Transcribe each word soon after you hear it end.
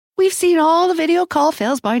We've seen all the video call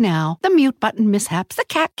fails by now. The mute button mishaps, the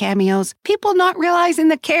cat cameos, people not realizing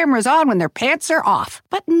the camera's on when their pants are off.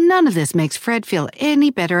 But none of this makes Fred feel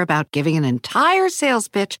any better about giving an entire sales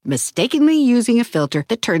pitch, mistakenly using a filter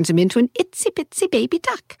that turns him into an itsy-bitsy baby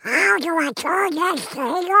duck. How do I turn this thing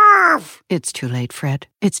off? It's too late, Fred.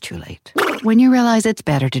 It's too late. When you realize it's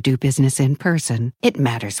better to do business in person, it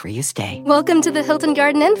matters where you stay. Welcome to the Hilton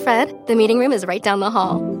Garden Inn, Fred. The meeting room is right down the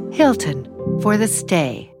hall. Hilton, for the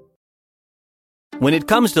stay. When it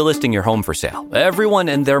comes to listing your home for sale, everyone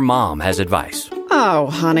and their mom has advice.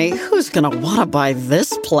 Oh, honey, who's gonna want to buy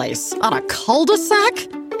this place? On a cul-de-sac?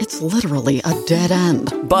 It's literally a dead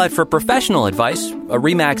end. But for professional advice, a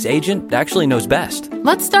RE/MAX agent actually knows best.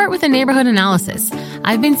 Let's start with a neighborhood analysis.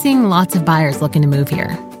 I've been seeing lots of buyers looking to move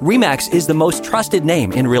here. RE/MAX is the most trusted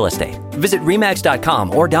name in real estate. Visit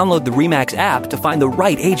RE/MAX.com or download the RE/MAX app to find the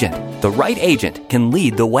right agent. The right agent can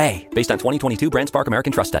lead the way. Based on 2022 BrandSpark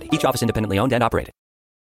American Trust Study. Each office independently owned and operated.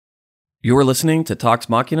 You're listening to Talks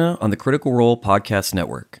Machina on the Critical Role Podcast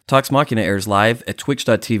Network. Talks Machina airs live at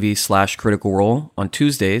twitch.tv/Critical Role on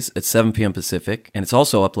Tuesdays at 7 p.m. Pacific, and it's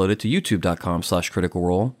also uploaded to youtube.com/Critical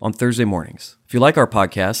Role on Thursday mornings. If you like our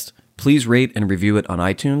podcast, please rate and review it on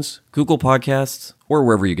iTunes, Google Podcasts, or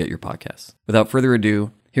wherever you get your podcasts. Without further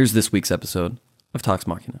ado, here's this week's episode of Talks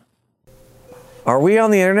Machina. Are we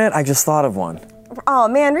on the internet? I just thought of one. Oh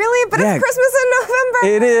man, really? But Yeah. it's Christmas in November.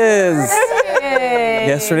 It is.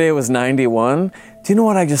 Yesterday was 91. Do you know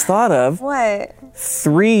what I just thought of? What?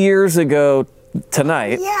 3 years ago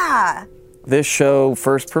tonight, Yeah. this show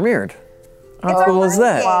first premiered. How our cool is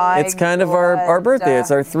that? birthday. It's kind of our birthday.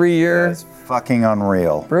 It's our 3-year It's fucking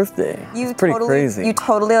unreal. birthday. You It's pretty totally, crazy. You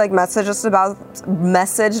totally messaged us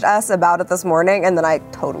about it this morning, and then I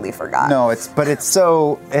totally forgot. No, it's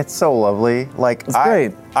so lovely. Like It's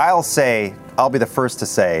great. I'll be the first to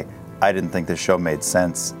say, I didn't think this show made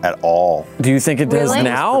sense at all. Do you think it does Really?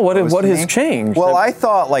 now? What has changed? Well, I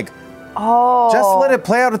thought just let it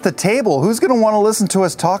play out at the table. Who's going to want to listen to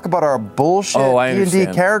us talk about our bullshit I D&D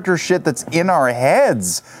understand. character shit that's in our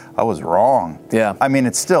heads? I was wrong. Yeah. I mean,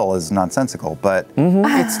 it still is nonsensical, but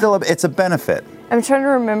it's still it's a benefit. I'm trying to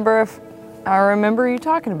remember if I remember you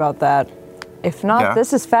talking about that. If not, Yeah.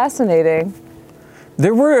 this is fascinating.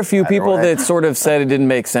 There were a few people way. that sort of said it didn't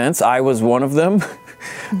make sense. I was one of them.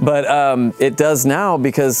 But it does now,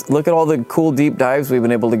 because look at all the cool deep dives we've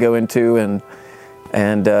been able to go into and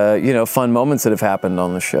fun moments that have happened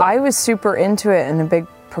on the show. I was super into it and a big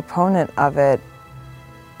proponent of it.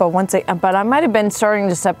 But I might have been starting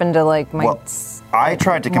to step into I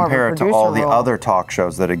tried to more of a compare it to producer all the role. other talk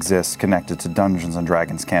shows that exist connected to Dungeons and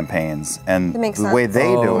Dragons campaigns, and It makes the way sense. they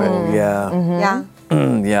do it. Yeah. Yeah.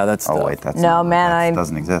 Yeah, that's Oh tough. wait, that's No, not, man, that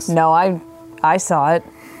doesn't exist. No, I saw it.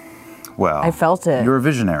 Well, I felt it. You're a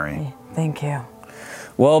visionary. Thank you.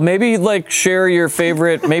 Well, maybe share your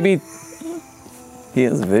favorite. Maybe he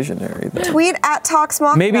is a visionary. Though. Tweet at Talks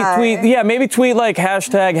Machina. Maybe tweet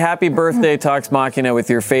hashtag Happy Birthday Talks Machina with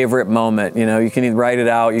your favorite moment. You know, you can either write it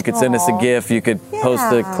out, you could send us a GIF, you could post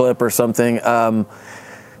a clip or something.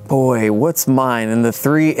 Boy, what's mine? In the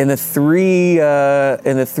 3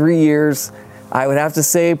 years, I would have to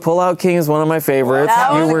say Pull Out King is one of my favorites.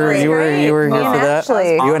 That was You were here for that.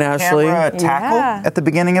 Ashley. You and Ashley. Camera tackle Yeah. at the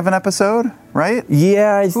beginning of an episode, right?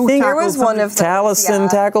 Yeah, I think There was one of those, Taliesin yeah.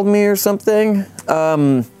 tackled me or something.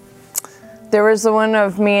 There was the one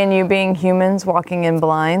of me and you being humans walking in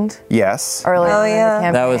blind Yes. early Oh, in yeah. the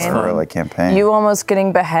campaign. That was fun. Early campaign. You almost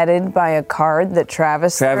getting beheaded by a card that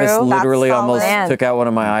Travis threw. Literally That's almost solid. took out one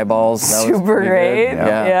of my eyeballs. That was Super pretty great.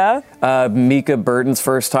 good. Yeah. Mika Burton's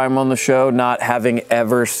first time on the show, not having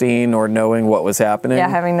ever seen or knowing what was happening. Yeah,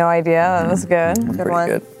 having no idea. That was good. Good Pretty one.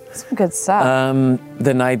 good. Some good stuff.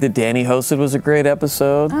 The night that Danny hosted was a great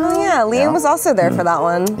episode. Oh yeah, Liam was also there for that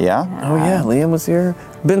one. Yeah. Oh yeah, Liam was here.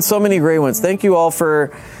 Been so many great ones. Thank you all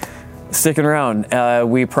for sticking around.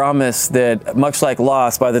 We promise that, much like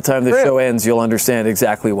Lost, by the time the show ends, you'll understand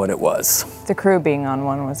exactly what it was. The crew being on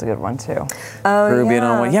one was a good one too. Crew being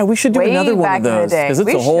on one. Yeah, we should do Way another one back of in the those day. because it's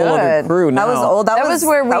We a whole other should. crew now. That was old. That was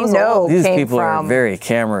where we know These came people from. are very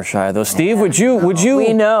camera shy, though. Steve, would you?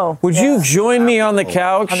 We know. Would you join me on the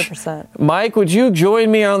couch? 100%. Mike, would you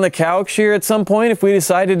join me on the couch here at some point if we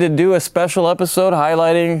decided to do a special episode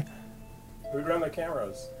highlighting? Who'd run the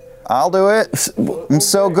cameras? I'll do it. I'm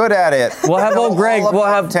so good at it. We'll have old Greg. We'll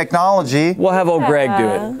have technology. We'll have old Greg do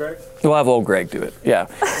it. We'll have old Greg do it. Yeah.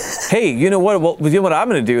 Hey, you know what? Well, you know what I'm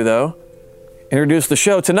going to do though? Introduce the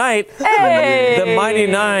show tonight. Hey! The Mighty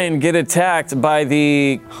Nine get attacked by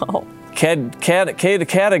the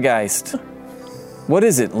Catageist. What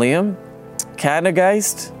is it, Liam?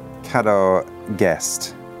 Catageist?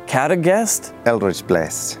 Catageist. Catageist? Eldritch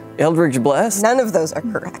Blast. Eldridge Bless? None of those are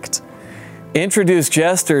correct. Introduce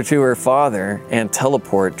Jester to her father and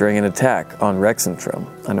teleport during an attack on Rexentrum.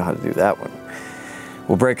 I know how to do that one.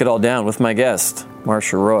 We'll break it all down with my guest,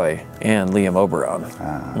 Marcia Roy and Liam Oberon.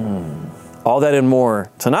 All that and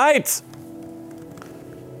more tonight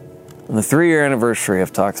on the 3-year anniversary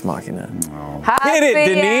of Talks Machina. Happy Hit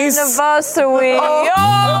it, Denise! anniversary!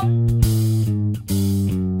 Oh.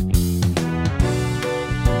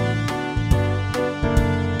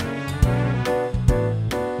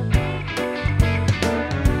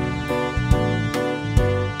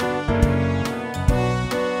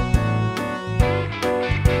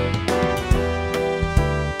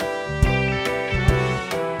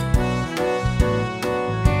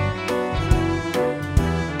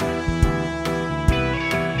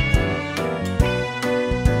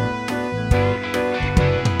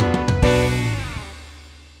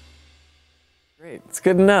 It's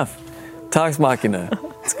good enough. Talks Machina.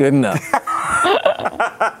 It's good enough. No,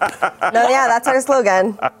 yeah, that's our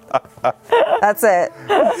slogan. That's it.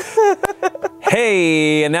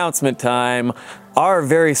 Hey, announcement time. Our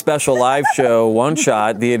very special live show, One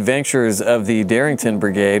Shot, The Adventures of the Darrington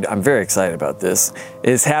Brigade, I'm very excited about this,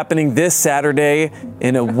 is happening this Saturday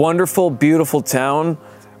in a wonderful, beautiful town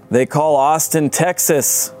they call Austin,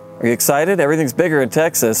 Texas. Are you excited? Everything's bigger in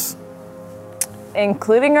Texas.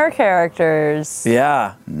 Including our characters.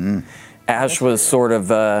 Yeah. Ash was sort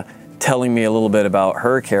of telling me a little bit about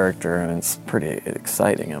her character, and it's pretty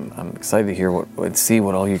exciting. I'm excited to hear see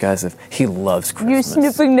what all you guys have. He loves Christmas. You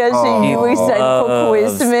sniffing that you excited for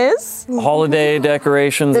Christmas? Holiday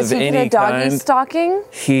decorations Does of he any get a doggy kind. stocking?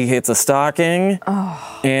 He hits a stocking,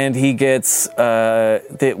 and he gets.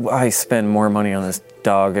 I spend more money on this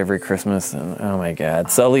dog every Christmas, and oh my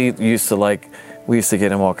God, Sully used to like. We used to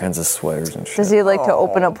get him all kinds of sweaters and shit. Does he like to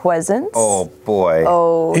open up presents? Oh boy.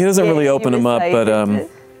 Oh, he doesn't really open them up, but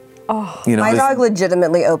you know, my dog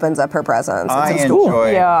legitimately opens up her presents. I It's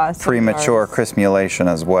enjoy Yeah, premature Christmulation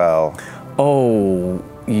as well. Oh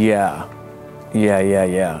yeah.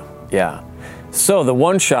 So the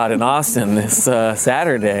One Shot in Austin this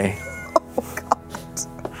Saturday. Oh God.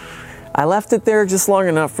 I left it there just long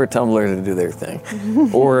enough for Tumblr to do their thing,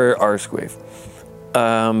 or Arsqueef.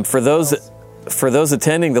 For those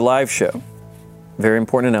attending the live show, very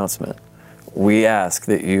important announcement. We ask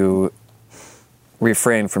that you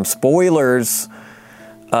refrain from spoilers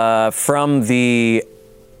from the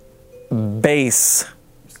base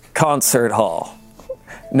concert hall.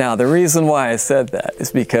 Now, the reason why I said that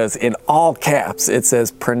is because in all caps it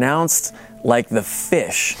says pronounced like the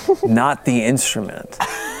fish, not the instrument.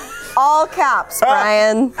 All caps,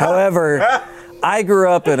 Brian. However, I grew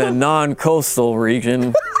up in a non-coastal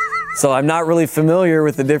region, so I'm not really familiar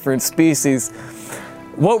with the different species.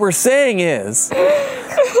 What we're saying is,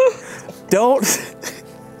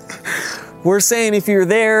 we're saying if you're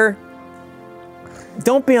there,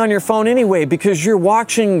 don't be on your phone anyway, because you're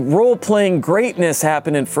watching role-playing greatness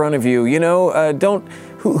happen in front of you. You know,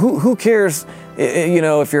 who cares, you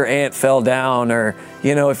know, if your aunt fell down, or,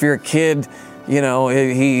 you know, if your kid, you know,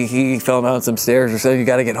 he fell down some stairs or so, you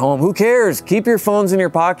got to get home. Who cares? Keep your phones in your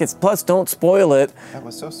pockets. Plus, don't spoil it. That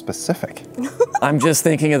was so specific. I'm just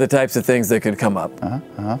thinking of the types of things that could come up.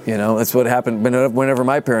 You know, that's what happened whenever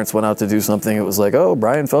my parents went out to do something. It was like, oh,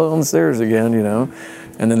 Brian fell down the stairs again, you know.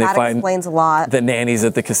 And then That they find explains a lot. the nannies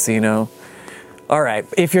at the casino. All right,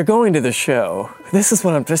 if you're going to the show, this is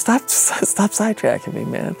what I'm just stop sidetracking me,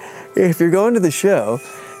 man. If you're going to the show,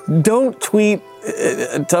 don't tweet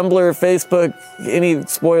Tumblr, Facebook, any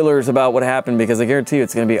spoilers about what happened, because I guarantee you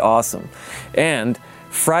it's going to be awesome. And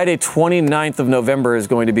Friday, 29th of November is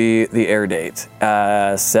going to be the air date.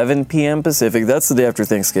 7 p.m. Pacific. That's the day after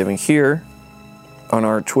Thanksgiving here on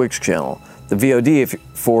our Twitch channel. The VOD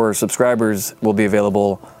for subscribers will be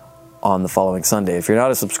available on the following Sunday. If you're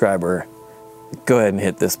not a subscriber, go ahead and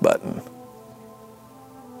hit this button.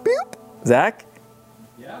 Boop. Zach?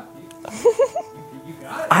 Yeah.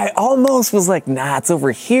 I almost was like, nah, it's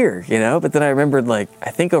over here, you know? But then I remembered, like, I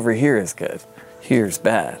think over here is good. Here's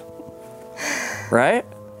bad. Right?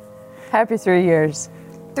 Happy 3 years.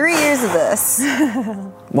 3 years of this.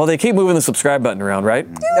 Well, they keep moving the subscribe button around, right?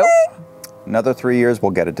 Nope. Another 3 years,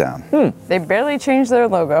 we'll get it down. They barely changed their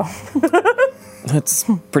logo. That's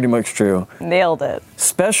pretty much true. Nailed it.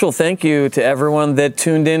 Special thank you to everyone that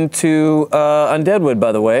tuned in to Undeadwood,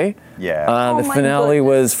 by the way. Yeah. The finale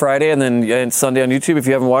was Friday, and then Sunday on YouTube. If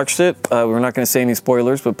you haven't watched it, we're not going to say any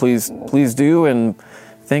spoilers, but please do. And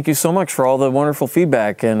thank you so much for all the wonderful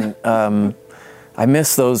feedback. And I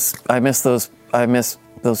miss those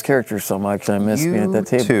characters so much. I miss being at that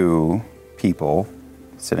table. Two people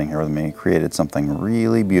sitting here with me, created something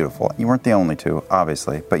really beautiful. You weren't the only two,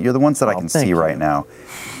 obviously, but you're the ones that I can see right now.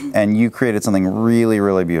 And you created something really,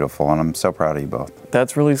 really beautiful, and I'm so proud of you both.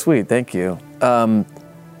 That's really sweet. Thank you.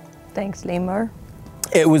 Thanks, Lemur.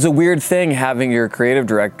 It was a weird thing having your creative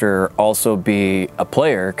director also be a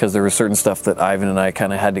player, because there was certain stuff that Ivan and I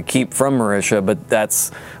kind of had to keep from Marisha, but that's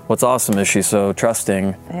what's awesome is she's so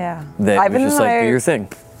trusting Yeah. that Ivan it was just and like, I- do your thing.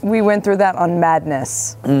 We went through that on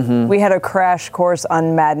Madness. Mm-hmm. We had a crash course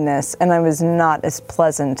on Madness, and I was not as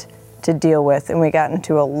pleasant to deal with, and we got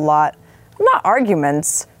into a lot, not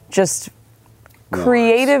arguments, just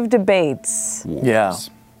creative debates. Yeah.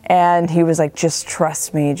 And he was like, just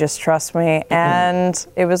trust me, just trust me. And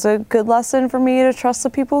it was a good lesson for me to trust the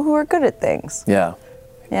people who are good at things. Yeah.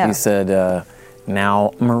 Yeah. He said,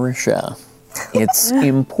 now, Marisha, it's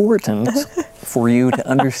important for you to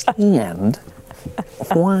understand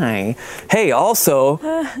why. Hey, also,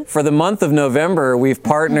 for the month of November, we've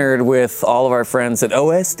partnered with all of our friends at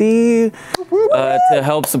OSD to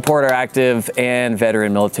help support our active and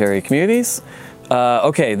veteran military communities.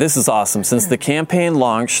 Okay, this is awesome. Since the campaign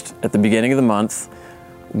launched at the beginning of the month,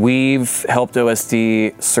 we've helped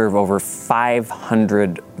OSD serve over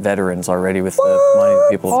 500 veterans already with the money that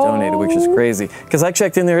people have donated, which is crazy. Because I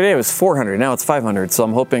checked in the other day, it was 400. Now it's 500. So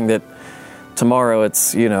I'm hoping that tomorrow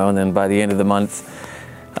it's, and then by the end of the month,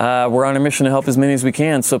 we're on a mission to help as many as we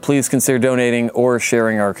can. So please consider donating or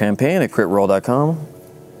sharing our campaign at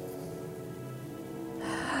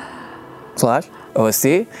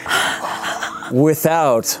critroll.com/OSD.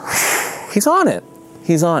 He's on it.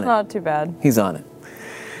 Not too bad. He's on it.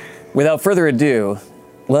 Without further ado,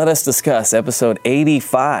 let us discuss episode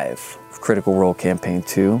 85 of Critical Role Campaign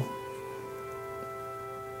 2.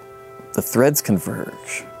 The threads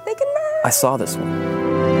converge. They converge. I saw this one.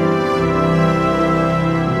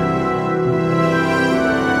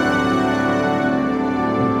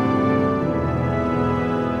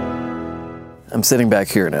 I'm sitting back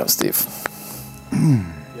here now, Steve.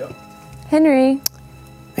 Henry.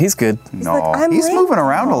 He's good. He's moving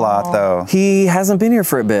around a lot, though. He hasn't been here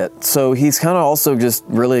for a bit, so he's kind of also just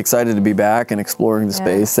really excited to be back and exploring the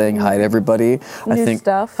space, saying hi to everybody. New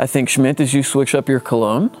stuff. I think, Schmidt, did you switch up your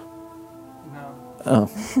cologne? No. Oh.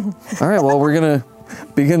 All right, well, we're going to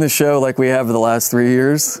begin the show like we have for the last 3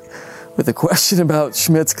 years with a question about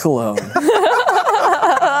Schmidt's cologne.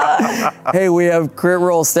 Hey, we have crit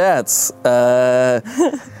roll stats.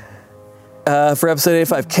 For episode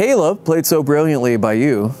 85, Caleb, played so brilliantly by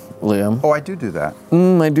you, Liam. Oh, I do that.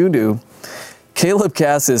 I do. Caleb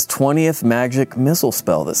cast his 20th magic missile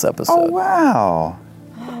spell this episode. Oh, wow.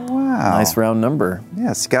 Nice round number.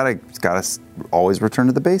 Yes, gotta always return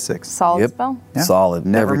to the basics. Solid spell? Yeah. Solid.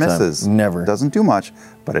 Never every time. misses. Never. Doesn't do much,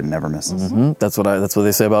 but it never misses. Mm-hmm. That's what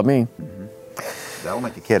they say about me. That'll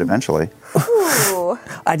make a kid eventually. Ooh.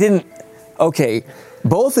 Okay,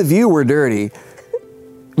 both of you were dirty.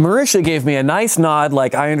 Marisha gave me a nice nod,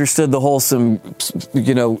 like I understood the wholesome,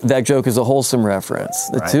 that joke is a wholesome reference.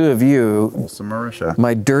 The two of you, wholesome Marisha,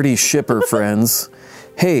 my dirty shipper friends.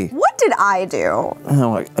 Hey. What did I do?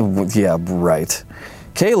 Yeah, right.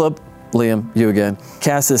 Caleb, Liam, you again,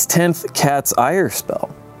 cast his 10th Cat's Ire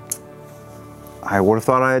spell. I would have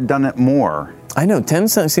thought I had done it more. I know, 10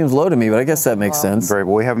 seems low to me, but I guess that makes sense. Well,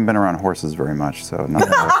 we haven't been around horses very much, so not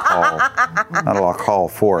a lot of call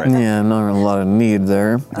for it. Yeah, not a lot of need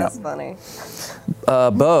there. That's funny.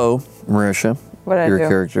 Bo, Marisha, your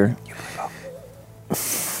character.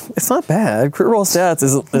 It's not bad. Crit roll stats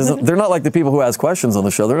isn't they're not like the people who ask questions on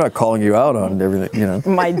the show. They're not calling you out on everything,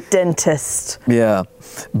 My dentist. Yeah.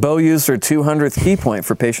 Bo used her 200th key point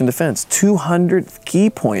for patient defense. 200th key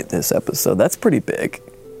point this episode. That's pretty big.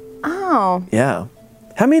 Oh. Yeah.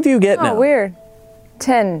 How many do you get now? Oh, weird.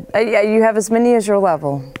 10. Yeah, you have as many as your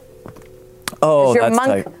level. Oh, your that's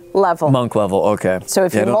monk tight. level. Monk level, okay. So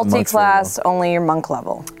if Yeah, you're don't- monk's very multi-class, only your monk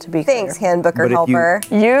level, to be Thanks, clear. handbooker But if you- helper.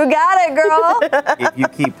 You got it, girl. If you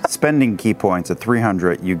keep spending key points at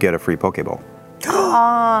 300, you get a free Pokeball.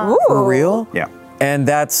 For real? Yeah. And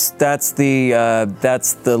that's the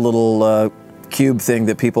little cube thing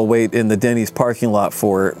that people wait in the Denny's parking lot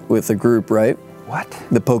for with a group, right? What?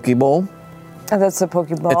 The Pokeball. Oh, that's a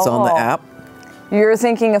Pokeball. It's on the app. You're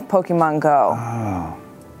thinking of Pokemon Go. Oh.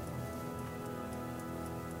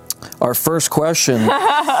 Our first question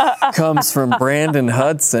comes from Brandon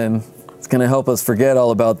Hudson. It's going to help us forget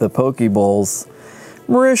all about the Pokeballs.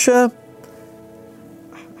 Marisha,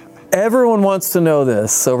 everyone wants to know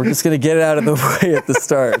this, so we're just going to get it out of the way at the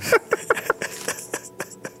start.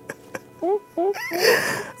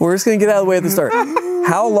 We're just going to get out of the way at the start.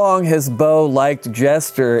 How long has Bo liked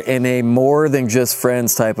Jester in a more than just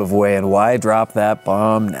friends type of way, and why drop that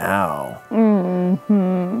bomb now?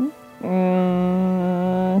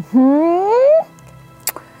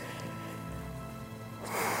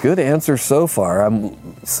 Good answer so far.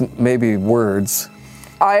 Maybe words.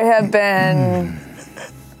 I have been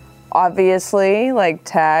obviously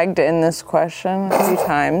tagged in this question a few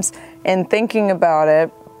times and thinking about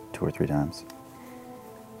it 2 or 3 times.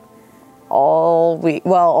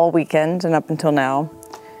 all weekend and up until now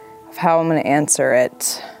of how I'm going to answer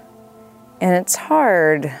it. And it's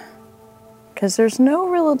hard because there's no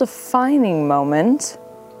real defining moment.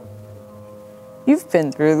 You've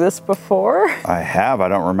been through this before. I have. I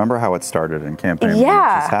don't remember how it started in campaign.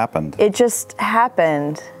 Yeah. It just happened. It just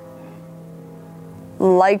happened.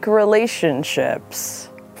 Like relationships.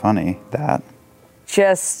 Funny, that.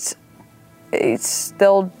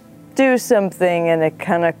 They'll do something and it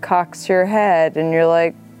kind of cocks your head and you're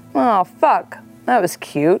like, oh, fuck, that was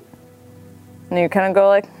cute. And you kind of go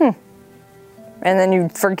like, And then you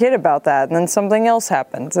forget about that, and then something else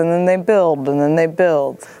happens, and then they build, and then they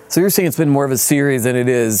build. So you're saying it's been more of a series than it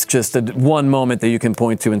is just one moment that you can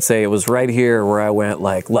point to and say, it was right here where I went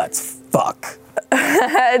let's fuck.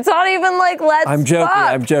 It's not even let's I'm joking, fuck.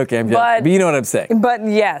 I'm joking. But you know what I'm saying. But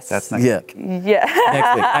yes. That's next week. Yeah.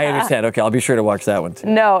 Next week. I understand. Okay, I'll be sure to watch that one too.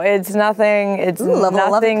 No, it's nothing. It's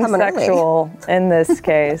nothing sexual in this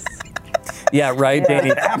case. Yeah, right,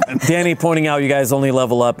 Yeah. Danny pointing out you guys only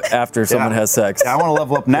level up after someone has sex. Yeah, I want to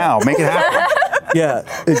level up now. Make it happen. Yeah,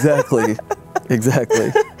 exactly.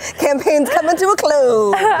 Exactly. Campaign's coming to a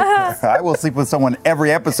close. I will sleep with someone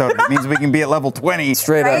every episode. It means we can be at level 20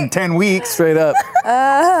 straight up in 10 weeks. Straight up.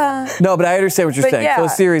 No, but I understand what you're saying. Yeah, so a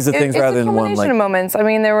series of things rather than one. It's a combination of moments. I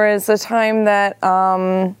mean, there was a time that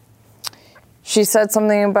she said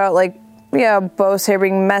something about Bo's hair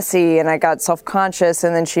being messy, and I got self-conscious,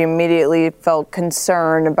 and then she immediately felt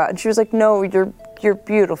concerned about. And she was like, "No, you're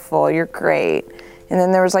beautiful. You're great." And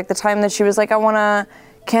then there was the time that she was like,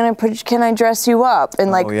 Can I dress you up? And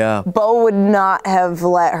Bo would not have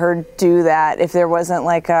let her do that if there wasn't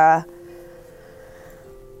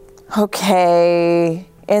okay.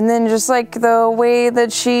 And then just the way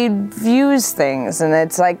that she views things, and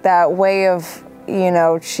it's that way of,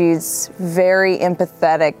 she's very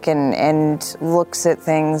empathetic and looks at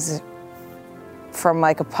things from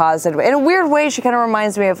a positive way. In a weird way, she kind of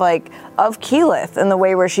reminds me of Keyleth in the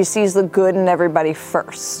way where she sees the good in everybody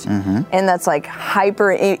first. Mm-hmm. And that's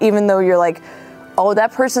hyper, even though you're oh,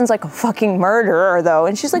 that person's a fucking murderer though.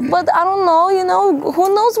 And she's like, but I don't know,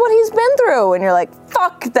 who knows what he's been through? And you're like,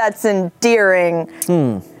 fuck, that's endearing.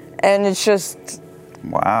 And it's just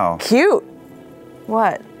wow, cute.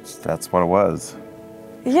 What? That's what it was.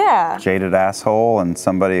 Yeah. Jaded asshole and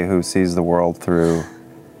somebody who sees the world through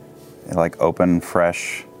open,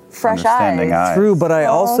 fresh understanding eyes. True, but I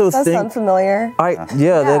also that think sounds familiar.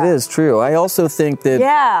 that is true. I also think that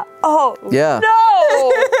Yeah. Oh Yeah.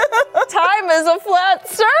 no! Time is a flat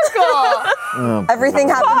circle. Everything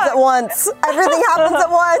happens at once. Everything happens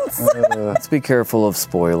at once. Let's be careful of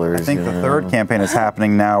spoilers. I think the third campaign is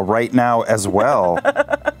happening right now as well.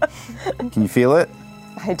 Can you feel it?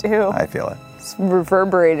 I do. I feel it. It's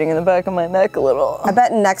reverberating in the back of my neck a little. I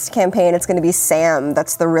bet next campaign it's going to be Sam.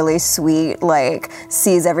 That's the really sweet,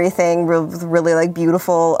 sees everything with really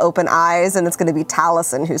beautiful open eyes, and it's going to be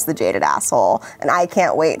Taliesin who's the jaded asshole. And I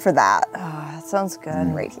can't wait for that. Oh, that sounds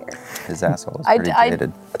good. Right here. His asshole is pretty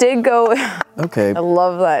jaded. I did go. Okay. I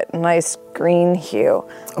love that nice green hue.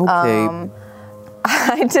 Okay.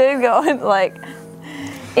 I did go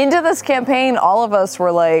into this campaign. All of us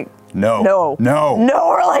were No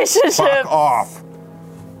relationship. Fuck off.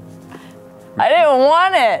 I didn't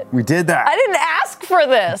want it. We did that. I didn't ask for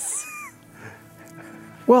this.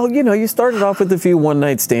 Well, you started off with a few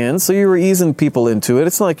one-night stands, so you were easing people into it.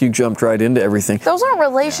 It's not like you jumped right into everything. Those aren't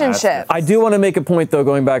relationships. I do want to make a point, though,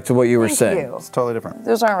 going back to what you were saying. you. It's totally different.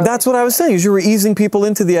 Those aren't. That's what I was saying, is you were easing people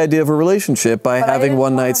into the idea of a relationship by But I having didn't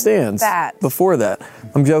one-night want stands that. before that.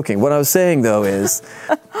 I'm joking. What I was saying, though, is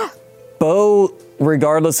Bo,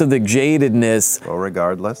 regardless of the jadedness... Well,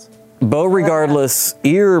 regardless. Bo regardless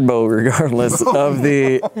of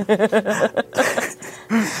the...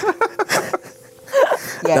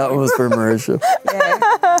 That was for Marisha.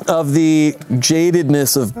 Of the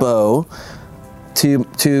jadedness of Bo, to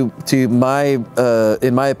my,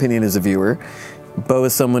 in my opinion as a viewer, Bo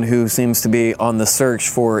is someone who seems to be on the search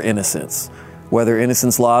for innocence, whether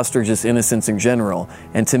innocence lost or just innocence in general.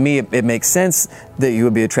 And to me, it makes sense that you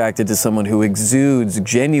would be attracted to someone who exudes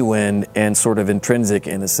genuine and sort of intrinsic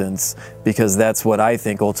innocence, because that's what I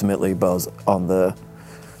think ultimately Bo's on the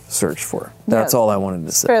search for. That's all I wanted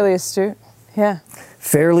to say. Fairly astute. Yeah.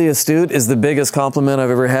 Fairly astute is the biggest compliment I've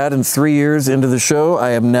ever had in 3 years into the show. I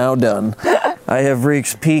am now done. I have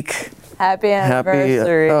reached peak Happy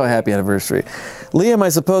anniversary. Happy anniversary. Liam, I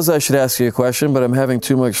suppose I should ask you a question, but I'm having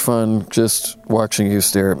too much fun just watching you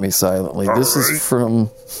stare at me silently. This is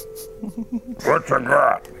from... What you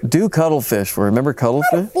got? Do Cuttlefish for. Remember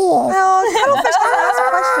Cuttlefish? Well, Cuttlefish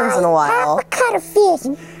hasn't asked questions in a while.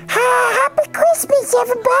 Cuttlefish. Happy Christmas,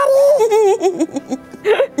 everybody.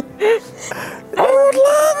 Old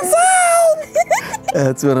Lang Syne.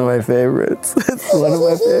 That's one of my favorites. It's one of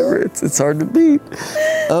my favorites. It's hard to beat.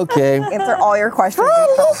 Okay. Answer all your questions.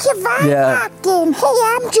 Yeah. Hey,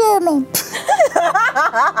 I'm German.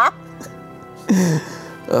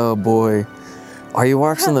 Oh boy. Are you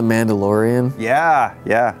watching The Mandalorian? Yeah.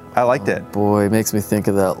 I liked it. Boy, it makes me think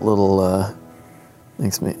of that little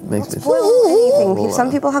makes me Anything. Some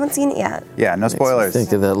people haven't seen it yet. Yeah, no spoilers.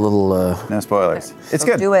 Think of that little no spoilers. It's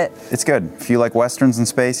good. Do it. It's good. If you like westerns in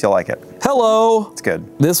space, you'll like it. Hello. It's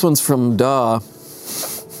good. This one's from Daw.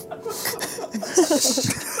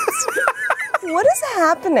 What is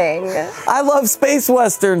happening? I love space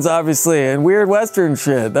westerns, obviously, and weird western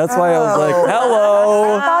shit. That's why I was like,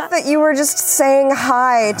 hello. I thought that you were just saying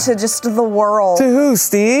hi to just the world. To who,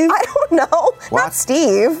 Steve? I don't know. Not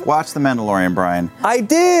Steve. Watch The Mandalorian, Brian. I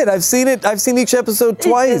did. I've seen it. I've seen each episode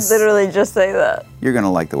twice. You literally just say that. You're going to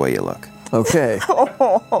like the way you look. Okay.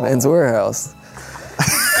 Men's Warehouse.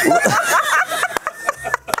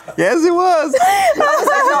 Yes, it was. Was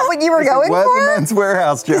that not what you were going It was for? a Men's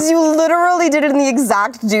Warehouse joke. Because you literally did it in the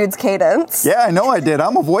exact dude's cadence. Yeah, I know I did.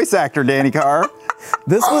 I'm a voice actor, Danny Carr.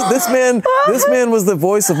 This man was the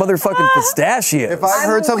voice of motherfucking Pistachio. If I've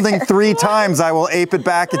heard something 3 times, I will ape it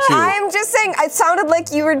back at you. I'm just saying, it sounded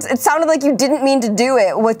like you didn't mean to do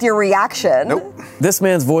it with your reaction. Nope. This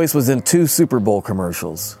man's voice was in 2 Super Bowl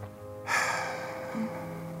commercials.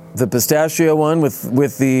 The Pistachio one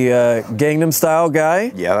with the Gangnam Style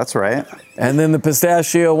guy. Yeah, that's right. And then the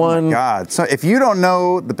Pistachio one. Oh my God. So if you don't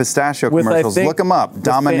know the Pistachio commercials, look them up.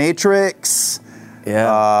 Dominatrix.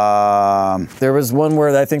 Yeah. There was one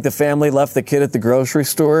where I think the family left the kid at the grocery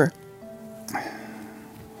store.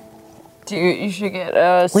 Dude, you should get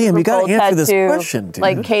a Liam, Super you gotta Bowl answer this tattoo, question, dude.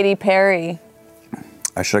 like Katy Perry.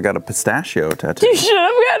 I should have got a pistachio tattoo. You should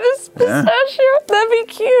have got a pistachio. That'd be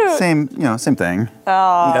cute. Same thing.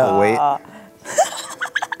 Oh. Wait.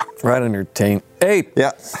 Right on your taint. Hey.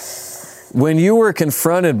 Yeah. When you were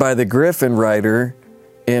confronted by the Griffin writer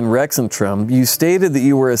in Wrexham, you stated that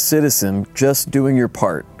you were a citizen just doing your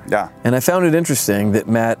part. Yeah. And I found it interesting that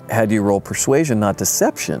Matt had you roll persuasion, not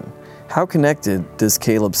deception. How connected does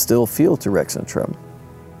Caleb still feel to Wrexham?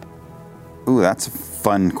 Ooh, that's a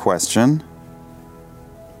fun question.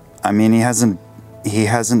 I mean, he hasn't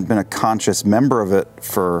been a conscious member of it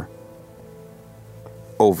for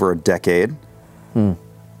over a decade. And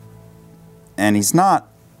he's not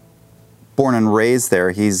born and raised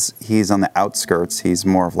there. He's on the outskirts. He's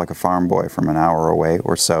more of like a farm boy from an hour away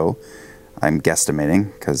or so. I'm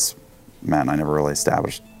guesstimating because, man, I never really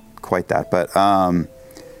established quite that. But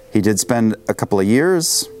he did spend a couple of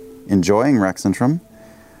years enjoying Wrexham.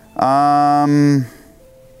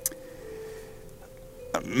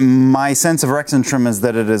 My sense of Wrexham is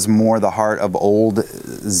that it is more the heart of old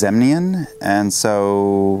Zemnian, and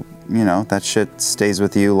so, that shit stays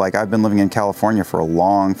with you. Like, I've been living in California for a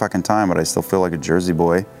long fucking time, but I still feel like a Jersey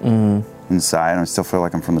boy inside, and I still feel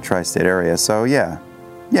like I'm from the tri-state area, so yeah,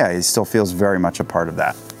 he still feels very much a part of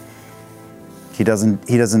that. He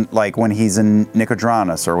doesn't like when he's in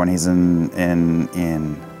Nicodranus or when he's in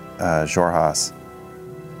Jorhas.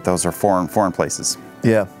 Those are foreign places.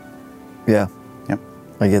 Yeah. Yep.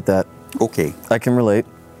 I get that. Okay. I can relate.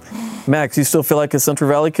 Max, you still feel like a Central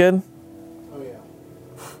Valley kid? Oh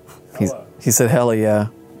yeah. He said, hell yeah.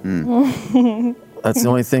 That's the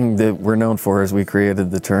only thing that we're known for is we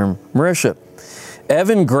created the term. Marisha,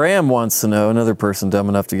 Evan Graham wants to know, another person dumb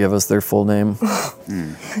enough to give us their full name.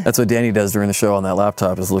 That's what Danny does during the show on that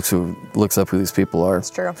laptop, is looks up who these people are.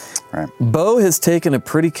 It's true. Right. Bo has taken a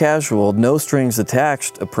pretty casual, no strings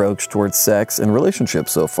attached approach towards sex and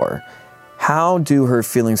relationships so far. How do her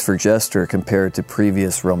feelings for Jester compare to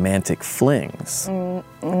previous romantic flings?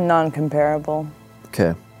 Non-comparable.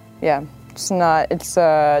 Okay. Yeah, it's not.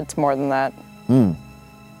 It's more than that.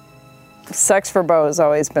 Sex for Bo has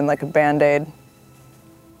always been like a Band-Aid.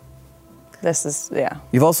 This is, yeah.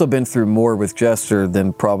 You've also been through more with Jester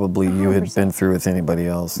than probably you had been through with anybody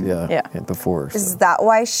else. Yeah. Before. So. Is that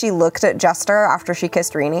why she looked at Jester after she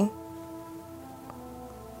kissed Rini?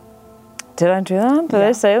 Did I do that? Did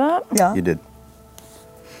I say that? Yeah. You did.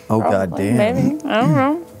 Oh, God damn. Maybe. I don't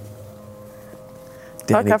know.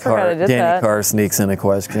 Danny I forgot I did Danny that. Carr sneaks in a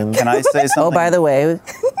question. Can I say something? Oh, by the way.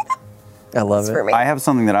 I love it. For me. I have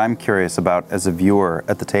something that I'm curious about as a viewer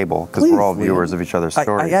at the table, because we're all viewers of each other's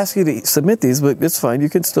stories. I asked you to submit these, but it's fine. You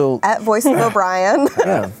can still... At Voice of O'Brien.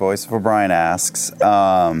 Yeah. Voice of O'Brien asks,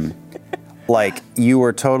 like, you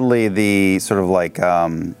were totally the sort of like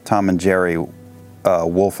Tom and Jerry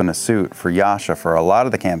wolf in a suit for Yasha for a lot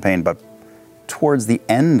of the campaign, but towards the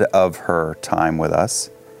end of her time with us,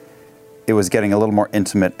 it was getting a little more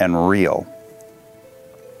intimate and real.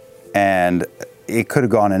 And it could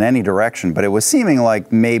have gone in any direction, but it was seeming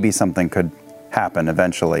like maybe something could happen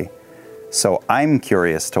eventually. So I'm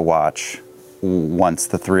curious to watch once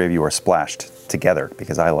the three of you are splashed together,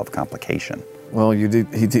 because I love complication. Well, you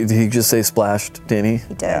did. Did he just say splashed, didn't he?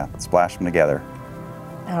 He did. Yeah, splash them together.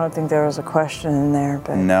 I don't think there was a question in there,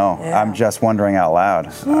 but No, yeah. I'm just wondering out loud.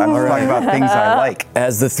 I'm talking about things I like.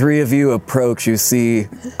 As the three of you approach, you see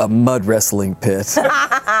a mud wrestling pit.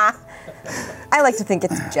 I like to think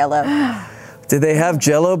it's Jell-O. Did they have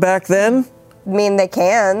Jell-O back then? I mean, they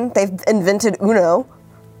can. They've invented Uno.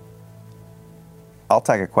 I'll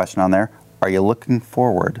take a question on there. Are you looking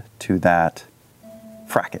forward to that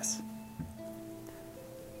fracas?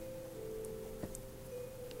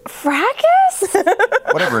 Fracas?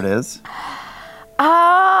 Whatever it is.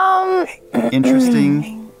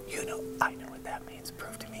 Interesting. You know, I know what that means.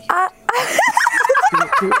 Prove to me.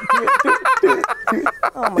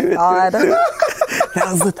 Oh my God.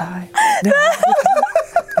 Now's the time.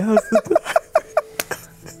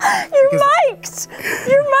 You're mic'd.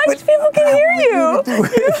 You're mic'd. People can hear you.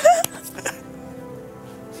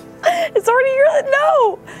 It's already your...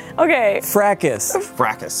 No. Okay. Fracas.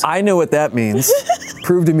 Fracas. I know what that means.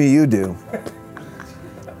 Prove to me you do.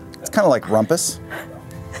 It's kind of like rumpus.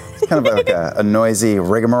 It's kind of like a noisy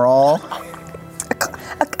rigmarole. A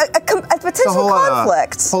potential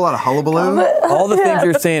conflict. A whole lot of hullabaloo. All the things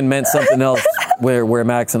you're saying meant something else where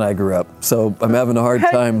Max and I grew up. So I'm having a hard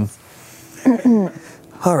time.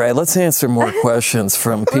 All right, let's answer more questions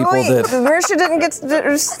from people that... Marisha didn't get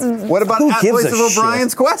to... What about Voice of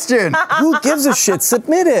O'Brien's question? Who gives a shit?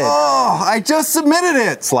 Submit it. Oh, I just submitted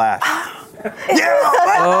it. Slash.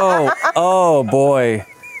 Yeah. Oh boy.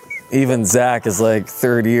 Even Zach is like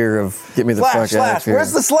third year of get me the fuck out of here.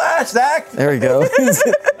 Where's the slash, Zach? There we go.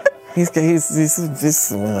 He's took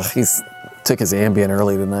his Ambien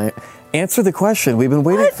early tonight. Answer the question. We've been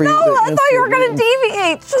waiting for you to answer. I thought you were going to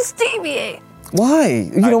deviate. Just deviate. Why?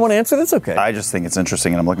 You don't want to answer? That's okay. I just think it's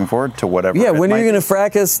interesting, and I'm looking forward to whatever. Yeah, when are you going to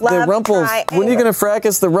fracas the Rumples? When are you going to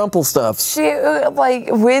fracas the Rumple stuff? She, like,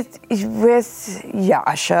 with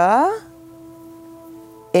Yasha,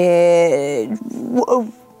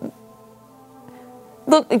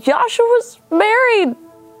 look, Yasha was married.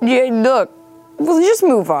 Yeah, look, we'll just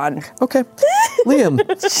move on. Okay. Liam,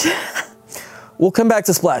 we'll come back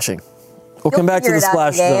to splashing. We'll come back to the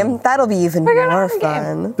splash game. That'll be even more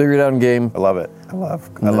fun. Figure it out in game. I love it. I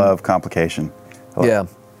love complication. Yeah.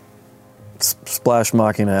 Splash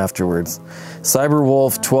Machina afterwards.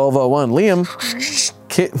 Cyberwolf 1201. Liam.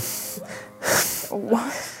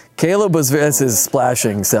 Caleb that's his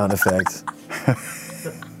splashing sound effect.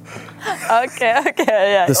 Okay,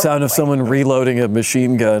 yeah. The sound of someone reloading a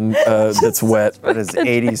machine gun that's wet. That is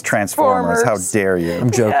 80s Transformers. How dare you? I'm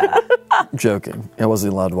joking. I'm joking. I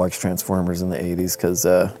wasn't allowed to watch Transformers in the 80s because,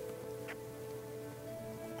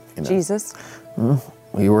 Jesus.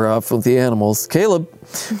 We were off with the animals. Caleb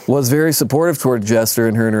was very supportive toward Jester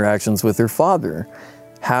in her interactions with her father.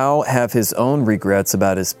 How have his own regrets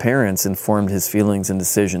about his parents informed his feelings and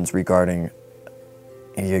decisions regarding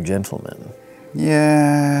a gentleman?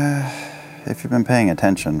 Yeah, if you've been paying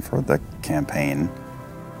attention for the campaign,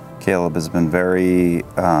 Caleb has been very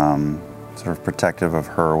sort of protective of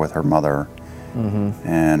her with her mother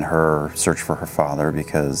and her search for her father,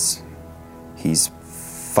 because he's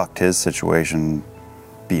fucked his situation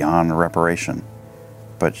beyond reparation.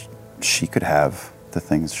 But she could have the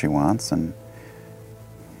things she wants and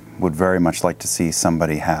would very much like to see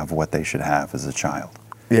somebody have what they should have as a child.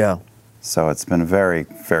 Yeah. So it's been a very,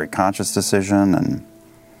 very conscious decision, and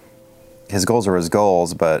his goals are his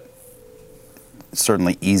goals, but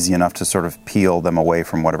certainly easy enough to sort of peel them away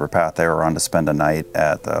from whatever path they were on to spend a night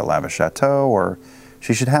at the lavish chateau, or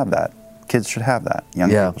she should have that. Kids should have that.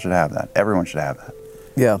 Young people should have that. Everyone should have that.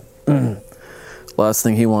 Yeah. Last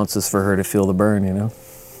thing he wants is for her to feel the burn, you know?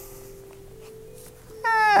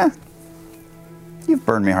 You've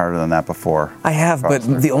burned me harder than that before. I have, but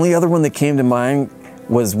the only other one that came to mind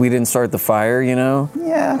was "We Didn't Start the Fire," you know?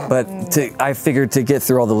 Yeah. But I figured to get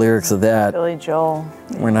through all the lyrics of that, Billy Joel.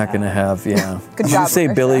 we're not going to have, Good Did job, you say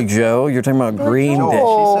Marisha. Billy Joe? You're talking about Green Day.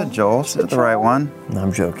 She said Joel. She said the right one. No,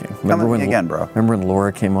 I'm joking. Come with me again, bro. Remember when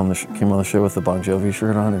Laura came on the show with the Bon Jovi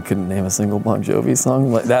shirt on and couldn't name a single Bon Jovi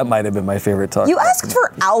song? Like, that might have been my favorite talk. You asked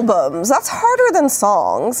for albums. That's harder than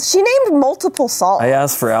songs. She named multiple songs. I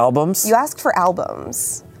asked for albums. You asked for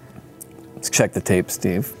albums. Let's check the tape,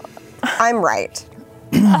 Steve. I'm right.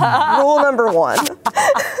 Rule number 1.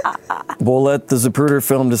 We'll let the Zapruder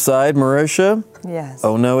film decide, Marisha. Yes.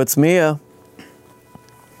 Oh no, it's Mia.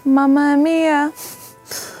 Mamma Mia.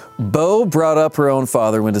 Bo brought up her own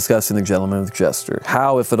father when discussing The Gentleman with the Jester.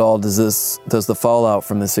 How, if at all, does the fallout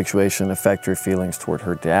from this situation affect her feelings toward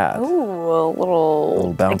her dad? Ooh, a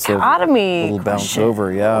little bounce dichotomy. over. A little bounce question.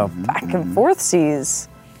 over, yeah. Back and forth sees.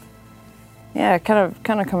 Yeah, kind of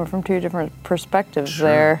coming from two different perspectives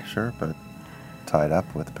there. Sure, but tied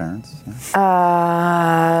up with parents. Yeah.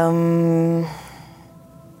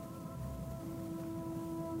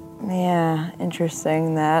 Yeah,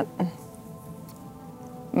 interesting that.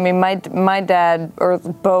 I mean, my dad, or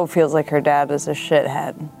Bo feels like her dad is a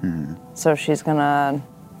shithead. Mm-hmm. So she's gonna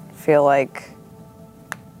feel like,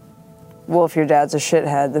 well, if your dad's a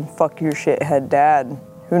shithead, then fuck your shithead dad.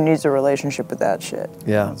 Who needs a relationship with that shit?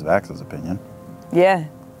 Yeah. That's Vax's opinion. Yeah.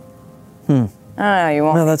 I don't know, you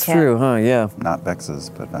won't. No, that's true, huh? Yeah. Not Vex's,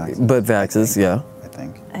 but Vax's. But Vax's, yeah. I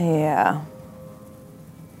think. Yeah.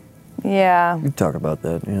 Yeah. We talk about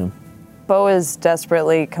that, yeah. Bo is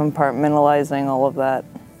desperately compartmentalizing all of that.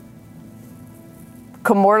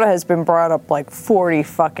 Comorta has been brought up like 40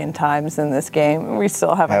 fucking times in this game, and we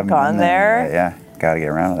still haven't gone there. Yeah, gotta get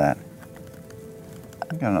around to that.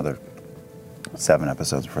 We got another 7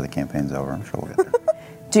 episodes before the campaign's over. I'm sure we'll get there.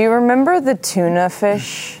 Do you remember the tuna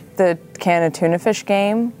fish, the can of tuna fish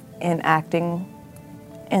game in acting,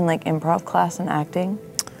 in like improv class and acting?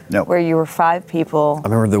 No. Where you were 5 people. I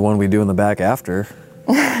remember the one we do in the back after.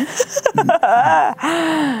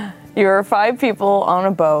 You were 5 people on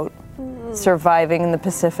a boat, surviving in the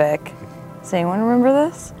Pacific. Does anyone remember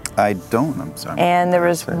this? I don't, I'm sorry. And there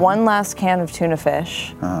was one last can of tuna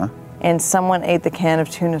fish, Uh-huh. and someone ate the can of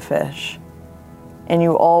tuna fish. And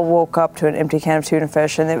you all woke up to an empty can of tuna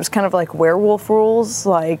fish, and it was kind of like werewolf rules,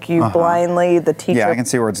 like you blindly, the teacher Yeah, I can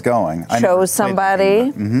see where it's going. chose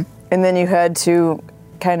somebody, Mm-hmm. and then you had to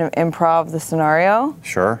kind of improv the scenario.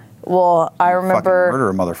 Sure. Well, I remember... Fucking murder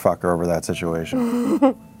a motherfucker over that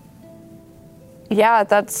situation. Yeah,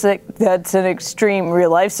 that's an extreme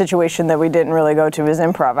real life situation that we didn't really go to as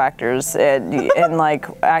improv actors in like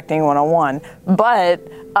acting 101. But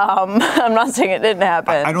I'm not saying it didn't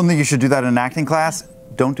happen. I don't think you should do that in an acting class.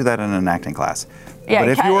 Don't do that in an acting class. Yeah, but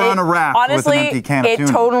if you were on a raft honestly, with an empty can of tuna.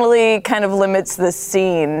 it totally kind of limits the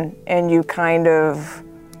scene, and you kind of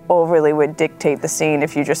overly would dictate the scene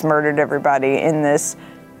if you just murdered everybody in this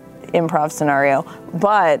improv scenario.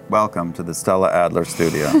 But Welcome to the Stella Adler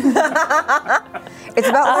studio. It's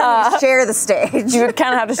about letting you share the stage. You would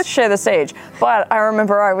kind of have to share the stage. But I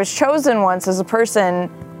remember I was chosen once as a person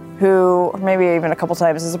who, or maybe even a couple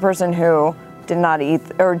times, as a person who did not eat,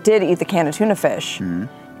 or did eat the can of tuna fish. Mm-hmm.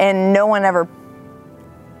 And no one ever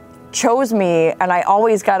chose me, and I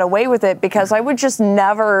always got away with it because I would just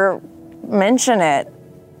never mention it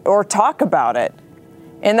or talk about it.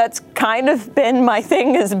 And that's kind of been my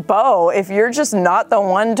thing as Bo. If you're just not the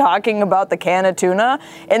one talking about the can of tuna,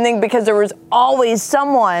 and then because there was always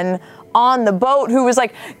someone on the boat who was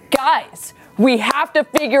like, guys, we have to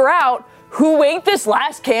figure out who ate this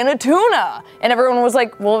last can of tuna. And everyone was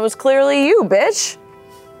like, well, it was clearly you, bitch.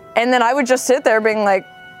 And then I would just sit there being like,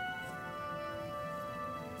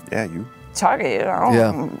 yeah, you. talking, you know?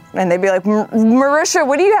 Yeah. And they'd be like, Marisha,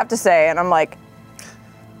 what do you have to say? And I'm like,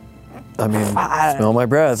 I mean, smell my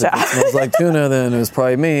breath. If it smells like tuna, then it was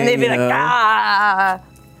probably me. and they'd be like, know? ah.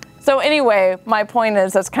 So anyway, my point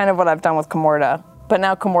is that's kind of what I've done with Comorta. But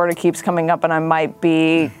now Comorta keeps coming up, and I might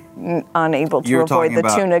be unable to avoid the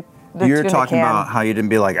tuna. You're talking about how you didn't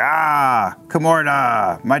be like,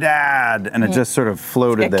 Comorta, my dad, and it just sort of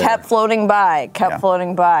floated It there. kept floating by,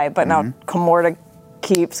 but now Comorta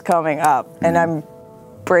keeps coming up, and I'm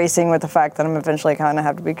bracing with the fact that I'm eventually going to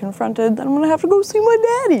have to be confronted, that I'm going to have to go see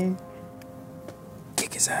my daddy.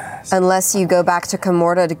 Kick his ass. Unless you go back to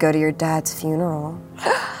Comorta to go to your dad's funeral.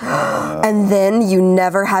 And then you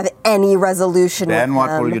never have any resolution Then with what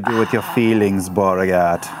them. will you do with your feelings,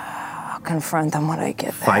 Borgat? I'll confront them when I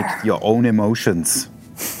get there. Fight your own emotions.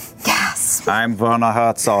 Yes. I'm Werner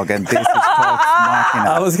Herzog, and this is Talks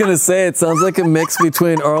Machina. I was going to say, it sounds like a mix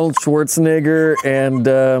between Arnold Schwarzenegger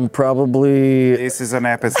and probably... This is an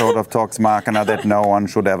episode of Talks Machina that no one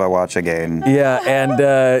should ever watch again. Yeah,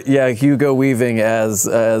 and Hugo Weaving as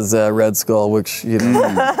Red Skull, which, you know...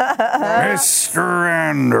 Mr.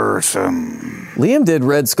 Anderson. Liam did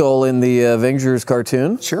Red Skull in the Avengers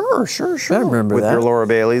cartoon. Sure. I remember With that. your Laura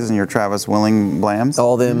Baileys and your Travis Willing blams.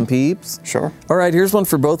 All them peeps. Sure. All right, here's one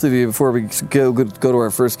for both of you before we go to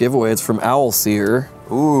our first giveaway. It's from Owlseer.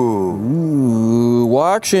 Ooh.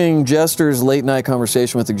 Watching Jester's late night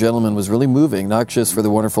conversation with the gentleman was really moving, not just for the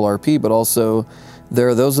wonderful RP, but also there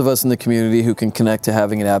are those of us in the community who can connect to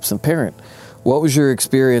having an absent parent. What was your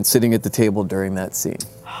experience sitting at the table during that scene?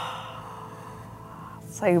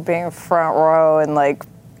 It's like being front row in like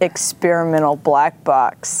experimental black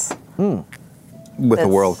box. With a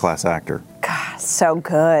world-class actor. God, so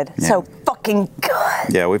good. Yeah. So fucking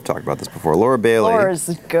good. Yeah, we've talked about this before. Laura Bailey.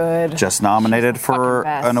 Laura's good. Just nominated for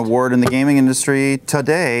an award in the gaming industry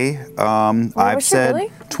today. I've said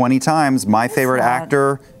really? 20 times, my favorite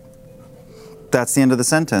actor. That's the end of the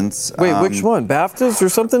sentence. Wait, which one? BAFTAs or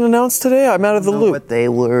something announced today? I'm out of the loop. What they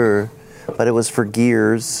were, but it was for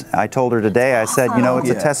Gears. I told her today, I said, it's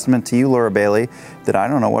a testament to you, Laura Bailey, that I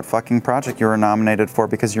don't know what fucking project you were nominated for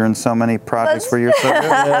because you're in so many projects where you're so good.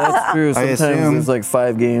 Yeah, that's true. Sometimes there's like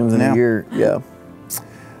 5 games in a year. Yeah.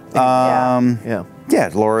 Yeah,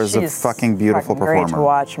 Laura's a fucking beautiful performer. Great to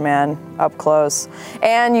watch, man, up close.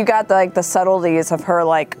 And you got the subtleties of her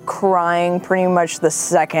like crying pretty much the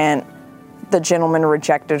second the gentleman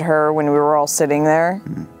rejected her when we were all sitting there,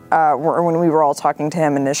 when we were all talking to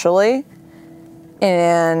him initially.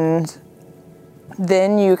 And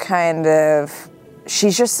then you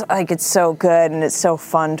she's just like, it's so good and it's so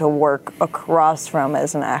fun to work across from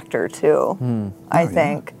as an actor too, I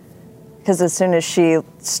think. Because as soon as she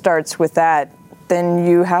starts with that, then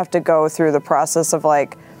you have to go through the process of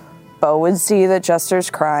like, Bo would see that Jester's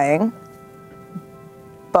crying.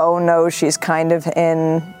 Bo knows she's kind of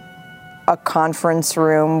in a conference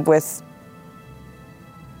room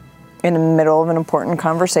in the middle of an important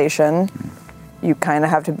conversation. You kind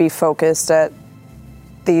of have to be focused at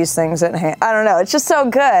these things at hand. I don't know. It's just so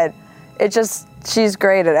good. She's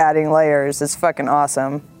great at adding layers. It's fucking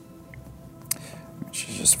awesome.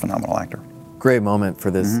 She's just a phenomenal actor. Great moment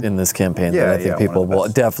for this in this campaign that I think people will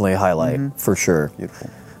definitely highlight for sure. Beautiful.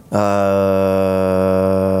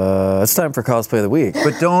 It's time for cosplay of the week.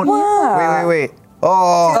 But don't. Wait.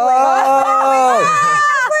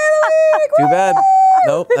 Too bad.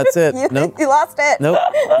 Nope, that's it. Nope. You lost it. Nope.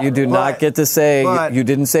 You do not get to say, you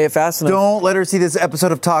didn't say it fast enough. Don't let her see this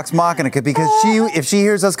episode of Talks Machina because if she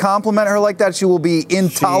hears us compliment her like that, she will be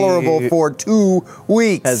intolerable for 2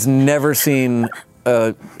 weeks. Has never seen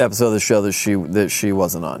an episode of the show that she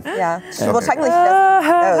wasn't on. Yeah. Well, technically she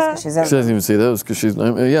doesn't see those because she's in. She doesn't even see those because she's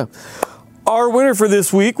yeah. Our winner for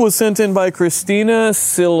this week was sent in by Christina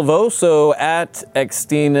Silvoso at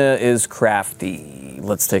Xtina is Crafty.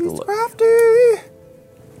 Let's take a look. Crafty.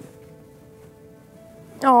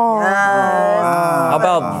 Oh. How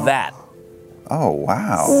about that? Oh,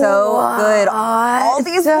 wow. So good. All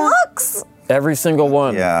these looks. Every single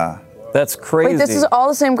one. Yeah. That's crazy. Wait, this is all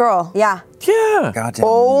the same girl? Yeah. Yeah. Goddamn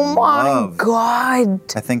Oh my love. God.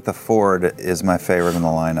 I think the Ford is my favorite in the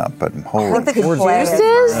lineup, but holy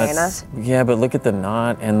Juices? Yeah, but look at the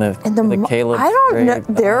knot and the Caleb. I don't know.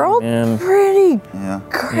 They're all pretty great. Yeah,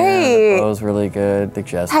 the bow's really good. The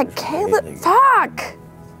Jester. That Caleb, fuck.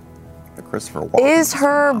 The Christopher Walken Is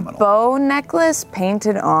her bow necklace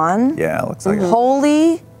painted on? Yeah, it looks like it.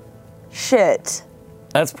 Holy shit.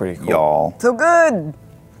 That's pretty cool. Y'all. So good.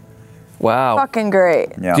 Wow. Fucking great.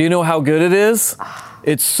 Yeah. Do you know how good it is?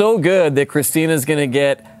 It's so good that Christina's going to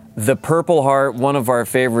get the Purple Heart, one of our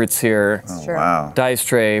favorites here. Oh, wow. Dice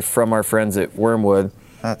tray from our friends at Wormwood.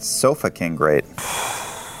 That's so fucking great.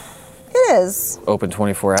 It is. Open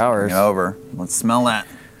 24 hours. Over. Let's smell that.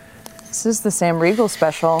 This is the Sam Riegel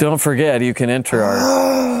special. Don't forget, you can enter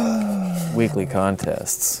our weekly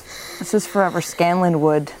contests. This is forever Scanlan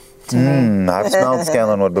wood to me. I've smelled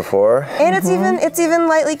Scanlan wood before. And it's even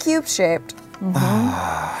lightly cube shaped.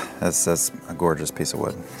 That's a gorgeous piece of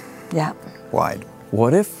wood. Yeah. Wide.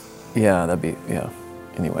 What if,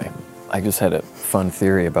 Anyway, I just had a fun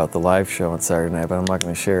theory about the live show on Saturday night, but I'm not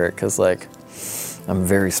going to share it because, I'm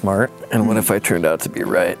very smart. And what if I turned out to be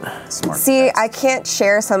right? Smart. See, I can't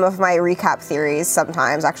share some of my recap theories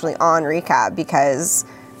sometimes actually on recap because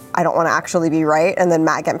I don't want to actually be right, and then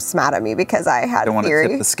Matt gets mad at me because I had Don't a want theory. to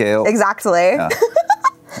tip the scale. Exactly. Yeah.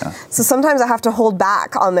 So sometimes I have to hold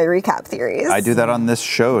back on my recap theories. I do that on this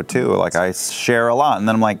show too. I share a lot, and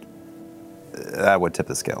then I'm like, that would tip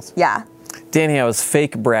the scales. Yeah. Danny, I was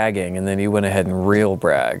fake bragging, and then you went ahead and real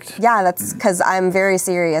bragged. Yeah, that's because I'm very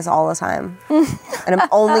serious all the time. And I'm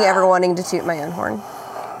only ever wanting to toot my own horn.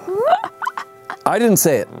 I didn't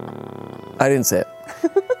say it.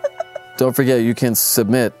 Don't forget, you can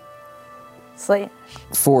submit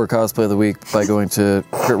for Cosplay of the Week by going to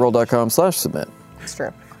critroll.com/submit. It's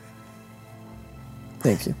true.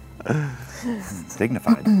 Thank you.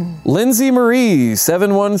 Dignified. Lindsay Marie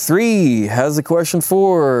 713 has a question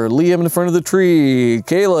for Liam in front of the tree.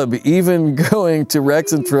 Caleb, even going to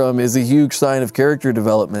Rexentrum is a huge sign of character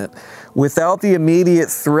development. Without the immediate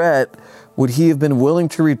threat, would he have been willing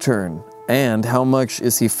to return? And how much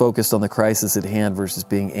is he focused on the crisis at hand versus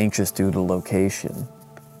being anxious due to location?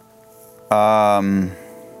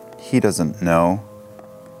 He doesn't know.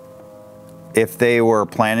 If they were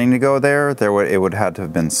planning to go there, it would have to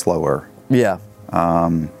have been slower. Yeah.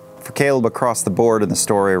 For Caleb across the board in the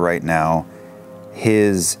story right now,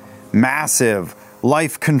 his massive,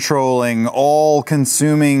 life-controlling,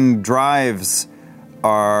 all-consuming drives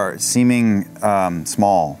are seeming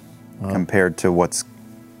small compared to what's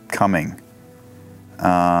coming.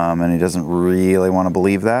 And he doesn't really want to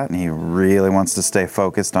believe that, and he really wants to stay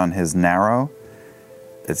focused on his narrow.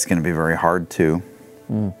 It's going to be very hard to.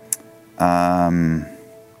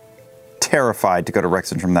 Terrified to go to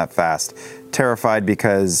Rexentrum that fast. Terrified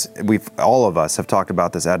because all of us have talked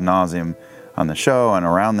about this ad nauseum on the show and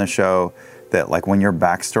around the show, that like when your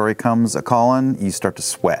backstory comes a calling, you start to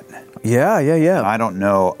sweat. Yeah. I don't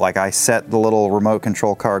know. Like I set the little remote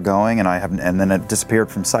control car going, and then it disappeared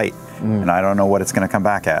from sight, and I don't know what it's going to come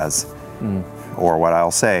back as, or what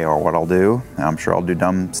I'll say, or what I'll do. And I'm sure I'll do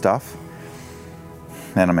dumb stuff,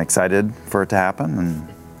 and I'm excited for it to happen.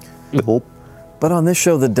 But on this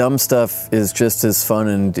show, the dumb stuff is just as fun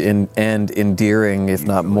and endearing, if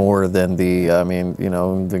not more, than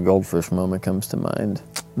the goldfish moment comes to mind.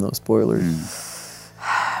 No spoilers.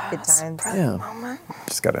 Good times. Yeah.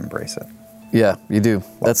 Just got to embrace it. Yeah, you do.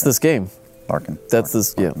 That's this game. Larkin. That's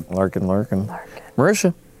this, yeah. Larkin.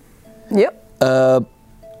 Marisha. Yep. Bola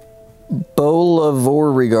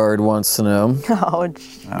Vorregard wants to know. Oh, I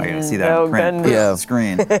gotta see that in print. Yeah.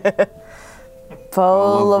 Screen.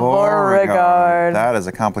 Bola Vorregard. That is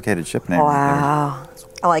a complicated ship name. Wow.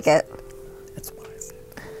 I like it.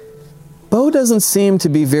 Bo doesn't seem to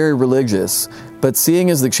be very religious, but seeing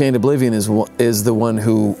as the Chained Oblivion is the one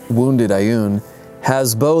who wounded Ioun,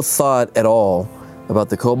 has Bo thought at all about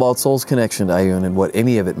the Cobalt Soul's connection to Ioun and what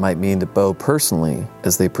any of it might mean to Bo personally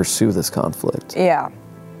as they pursue this conflict? Yeah,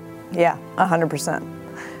 100%.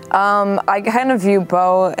 I kind of view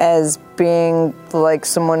Bo as being like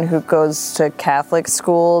someone who goes to Catholic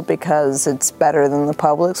school because it's better than the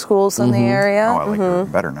public schools in the area. Oh, I like her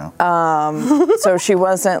better now. So she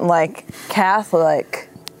wasn't like Catholic.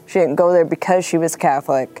 She didn't go there because she was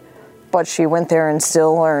Catholic, but she went there and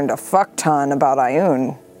still learned a fuck ton about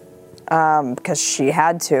Ioun because she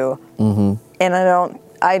had to. And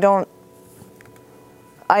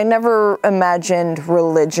I never imagined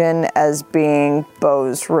religion as being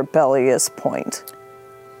Bo's rebellious point.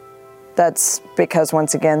 That's because,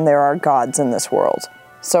 once again, there are gods in this world.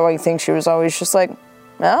 So I think she was always just like,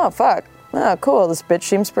 oh, fuck. Oh, cool. This bitch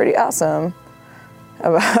seems pretty awesome.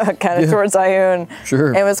 Kind of towards Ioun. Sure.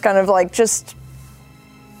 And it was kind of like, just,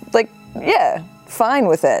 like, yeah, fine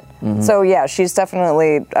with it. So, yeah, she's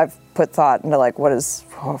definitely, I've put thought into, like, what is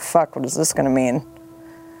this going to mean?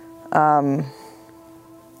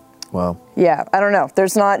 Wow. Yeah, I don't know.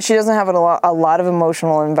 She doesn't have a lot of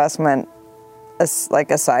emotional investment,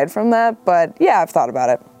 aside from that. But yeah, I've thought about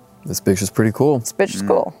it. This bitch is pretty cool. This bitch is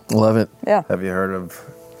cool. Love it. Yeah. Have you heard of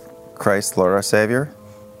Christ, Lord our Savior?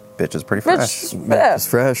 Bitch is pretty fresh. Yeah. It's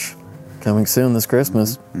fresh. Coming soon this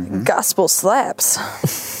Christmas. Gospel slaps.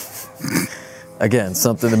 Again,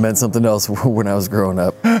 something that meant something else when I was growing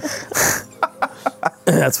up.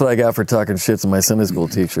 That's what I got for talking shit to my Sunday school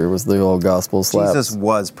teacher, was the old gospel slaps. Jesus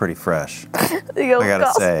was pretty fresh. The old I gotta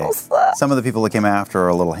gospel say. slaps. Some of the people that came after are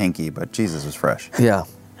a little hinky, but Jesus was fresh. Yeah,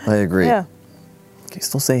 I agree. Yeah. Can you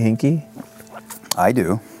still say hinky? I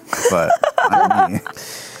do, but not me.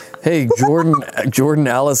 Hey, Jordan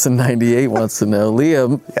Allison 98 wants to know,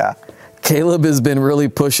 Liam. Yeah. Caleb has been really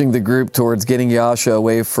pushing the group towards getting Yasha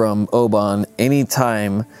away from Oban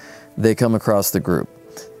anytime they come across the group.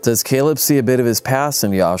 Does Caleb see a bit of his past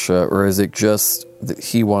in Yasha, or is it just that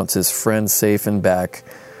he wants his friend safe and back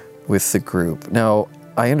with the group? Now,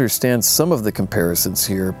 I understand some of the comparisons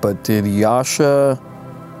here, but did Yasha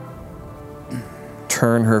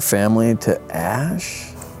turn her family to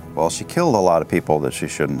ash? Well, she killed a lot of people that she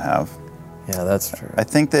shouldn't have. Yeah, that's true. I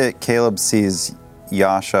think that Caleb sees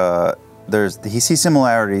Yasha, he sees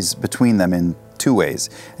similarities between them in two ways.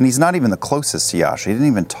 And he's not even the closest to Yasha. He didn't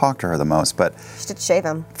even talk to her the most. But She did shave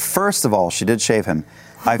him. first of all, she did shave him.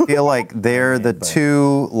 I feel like they're the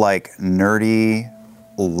two like nerdy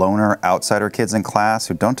loner outsider kids in class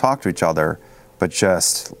who don't talk to each other, but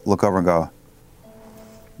just look over and go,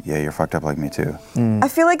 yeah, you're fucked up like me too. I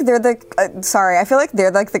feel like they're the I feel like they're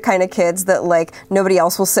like the kind of kids that like nobody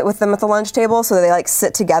else will sit with them at the lunch table, so they like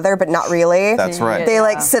sit together but not really. That's right. They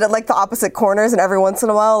like sit at like the opposite corners, and every once in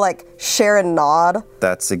a while like share and nod.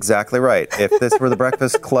 That's exactly right. If this were the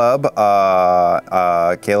Breakfast Club,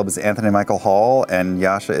 Caleb is Anthony Michael Hall and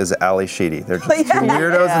Yasha is Ali Sheedy. They're just two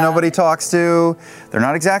weirdos that nobody talks to. They're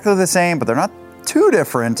not exactly the same, but they're not too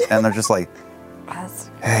different, and they're just like,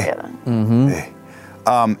 hey. Hey.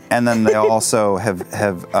 And then they also have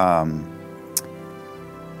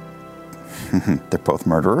they're both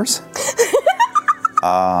murderers.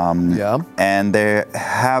 And they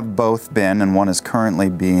have both been, and one is currently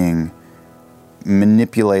being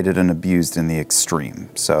manipulated and abused in the extreme.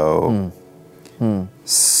 So,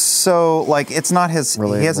 so like it's not his.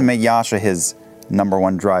 Relatable. He hasn't made Yasha his number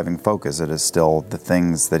one driving focus. It is still the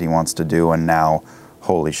things that he wants to do. And now,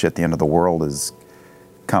 holy shit, the end of the world is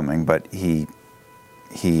coming. But he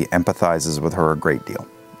empathizes with her a great deal.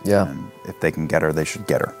 Yeah. And if they can get her, they should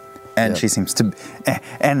get her. And she seems to,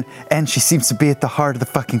 and she seems to be at the heart of the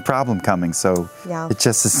fucking problem coming. So it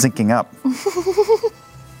just is syncing up.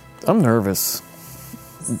 I'm nervous.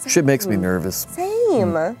 Shit makes me nervous.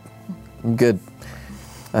 Same. I'm good.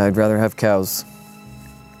 I'd rather have cows.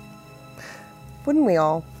 Wouldn't we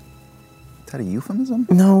all? Is that a euphemism?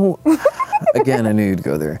 No. Again, I knew you'd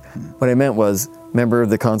go there. What I meant was, remember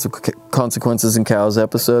the Consequences in Cows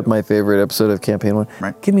episode, my favorite episode of Campaign 1?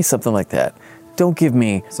 Right. Give me something like that. Don't give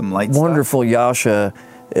me some light wonderful Yasha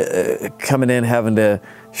coming in having to,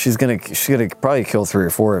 she's gonna probably kill 3 or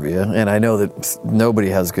 4 of you, and I know that nobody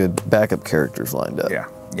has good backup characters lined up. Yeah.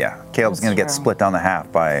 Caleb's going to get split down the half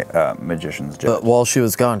by Magician's Judge. But while she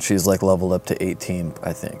was gone, she's like leveled up to 18,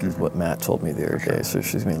 I think, is what Matt told me the other day. So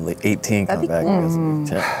she's going to be 18, come back and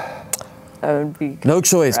 10. That would be No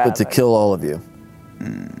choice but to kill all of you.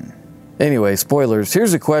 Anyway, spoilers.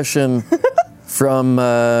 Here's a question from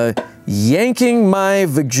Yanking My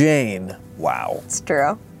Vagine. Wow. It's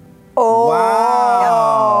true. Oh,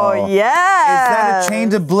 wow. yeah. Is that a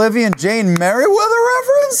Chained Oblivion Jane Merriweather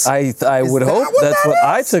reference? I would hope that's what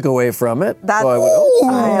I took away from it. That's, so I would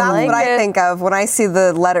hope. that's what I think of when I see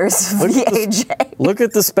the letters of the AJ. Look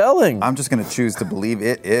at the spelling. I'm just going to choose to believe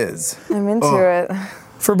it is. I'm into it.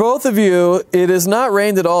 For both of you, it has not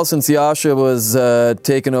rained at all since Yasha was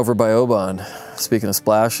taken over by Oban. Speaking of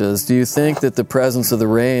splashes, do you think that the presence of the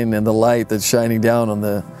rain and the light that's shining down on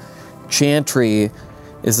the chantry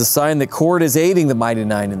is a sign that Cord is aiding the Mighty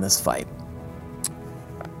Nine in this fight?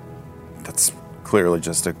 That's clearly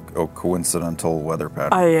just a coincidental weather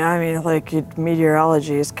pattern. I mean, like,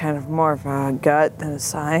 meteorology is kind of more of a gut than a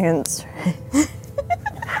science.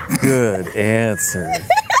 Good answer.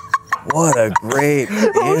 What a great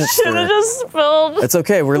answer. Should have just spilled. It's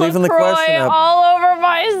okay. We're leaving the question up. all over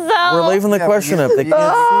myself. We're leaving the question up. They can't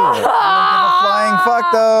see it. Flying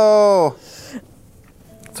fuck though.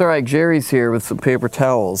 It's all right. Jerry's here with some paper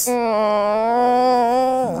towels. Did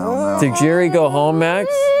Jerry go home, Max?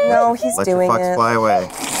 No, he's Let doing your fucks it. fly away.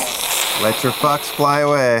 Let your fucks fly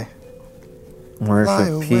away. Martha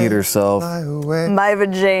peed herself. Fly away. My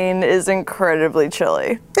vagine is incredibly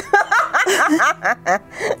chilly.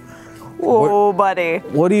 Whoa, buddy.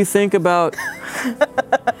 What do you think about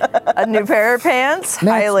A new pair of pants?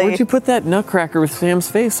 Max, Highly. where'd you put that nutcracker with Sam's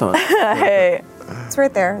face on? Hey. It's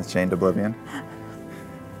right there. It's Chained Oblivion.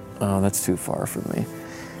 Oh, that's too far for me.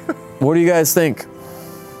 What do you guys think?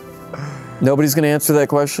 Nobody's going to answer that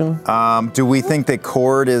question? Do we think that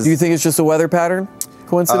Cord is... Do you think it's just a weather pattern?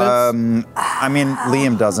 Coincidence? I mean,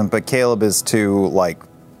 Liam doesn't, but Caleb is too, like,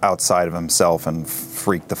 outside of himself and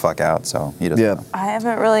freaked the fuck out, so he doesn't know. I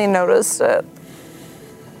haven't really noticed it.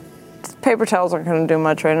 Paper towels aren't going to do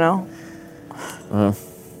much right now.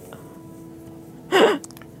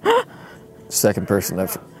 Second person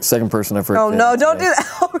I've heard. Oh, no, don't do that.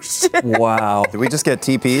 Oh, shit. Wow. Did we just get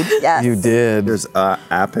TP'd? Yes. You did. There's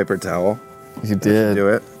a paper towel. You did. Do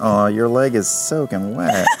it. Oh, your leg is soaking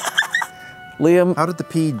wet. Liam. How did the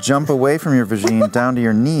pee jump away from your vagine down to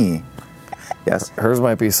your knee? Yes. Hers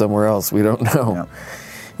might be somewhere else. We don't know.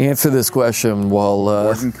 Yeah. Answer this question while...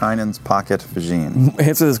 Gordon Kinan's pocket vagine.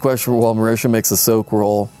 Answer this question while Marisha makes a soak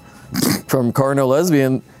roll from Carno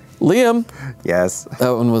Lesbian. Liam. Yes.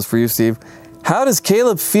 That one was for you, Steve. How does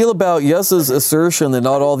Caleb feel about Yus's assertion that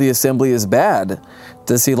not all the assembly is bad?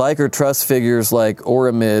 Does he like or trust figures like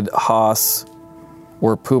Oramid, Haas,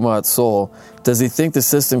 or Pumat Sol? Does he think the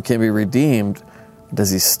system can be redeemed?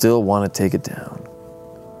 Does he still want to take it down?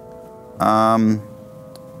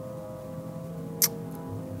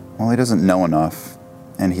 Well, he doesn't know enough,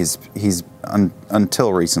 and he's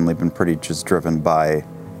until recently been pretty just driven by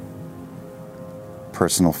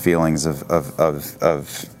personal feelings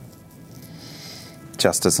of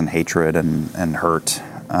justice and hatred and hurt.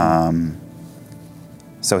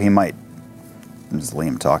 So he might, this is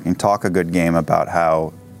Liam talking, talk a good game about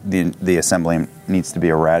how the assembly needs to be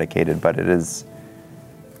eradicated, but it is,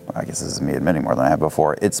 I guess this is me admitting more than I have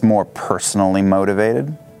before, it's more personally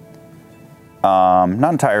motivated.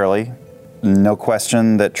 Not entirely. No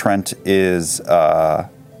question that Trent is a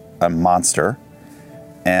monster,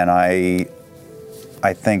 and I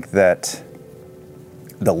think that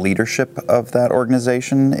the leadership of that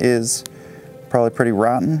organization is probably pretty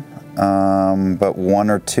rotten. But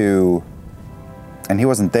one or two, and he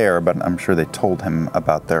wasn't there, but I'm sure they told him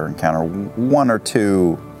about their encounter. One or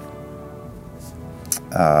two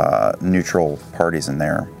neutral parties in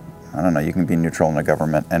there. I don't know, you can be neutral in a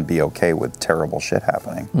government and be okay with terrible shit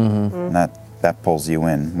happening. And that pulls you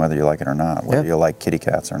in, whether you like it or not, whether you like kitty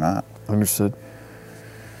cats or not. Understood.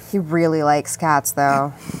 He really likes cats,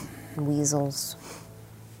 though. Weasels.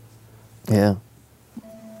 Yeah.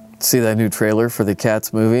 See that new trailer for the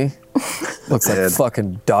Cats movie? Looks like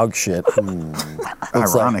fucking dog shit.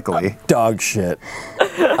 Ironically. Like dog shit.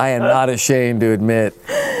 I am not ashamed to admit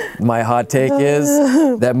my hot take is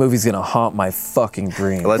that movie's gonna haunt my fucking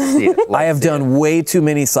dreams. Let's see it. I have done way too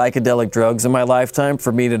many psychedelic drugs in my lifetime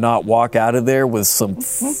for me to not walk out of there with some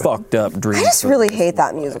fucked up dreams. I just really hate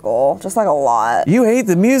that musical, just like a lot. You hate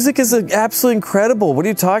the music is absolutely incredible. What are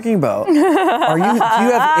you talking about? Do you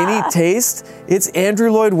have any taste? It's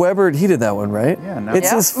Andrew Lloyd Webber. He did that one, right? Yeah.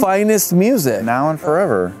 It's his finest music. Now and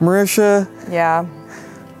forever. Marisha. Yeah.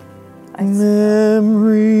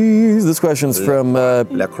 Memories. This question's from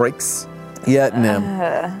La Croix.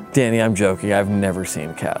 Nim. Danny, I'm joking. I've never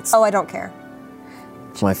seen Cats. Oh, I don't care.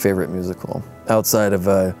 It's my favorite musical. Outside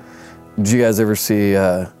of, did you guys ever see?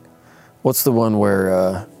 What's the one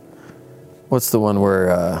where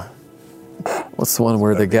the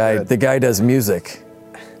guy does music?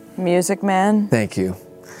 Music Man. Thank you,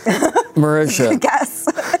 Marisha. Guess.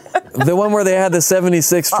 The one where they had the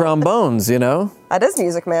 76 trombones, you know? That is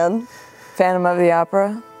Music Man. Phantom of the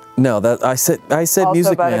Opera. No, that I said Also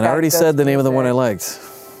Music about a Man. guy I already who does said the name of the one I music. liked.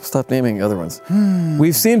 Stop naming other ones.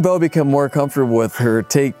 We've seen Bo become more comfortable with her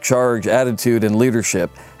take charge attitude and leadership.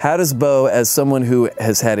 How does Bo, as someone who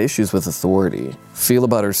has had issues with authority, feel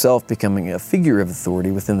about herself becoming a figure of authority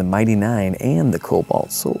within the Mighty Nine and the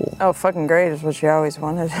Cobalt Soul? Oh, fucking great is what she always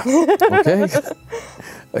wanted. Okay.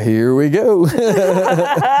 Here we go. Doing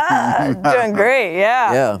great,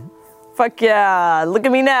 yeah. Yeah. Fuck yeah. Look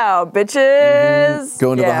at me now, bitches.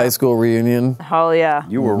 Going to the high school reunion. Hell yeah.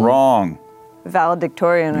 You were wrong.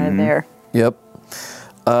 Valedictorian right there. Yep.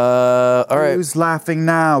 All right. Who's laughing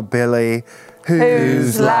now, Billy?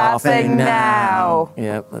 Who's laughing now?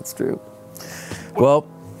 Yep, that's true. Well,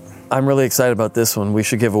 I'm really excited about this one. We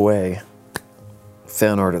should give away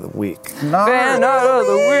Fan Art of the Week. Fan Art of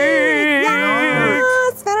the Week.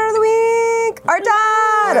 Yes, Fan Art of the Week. Our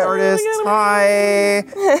dad. Artist. Hi.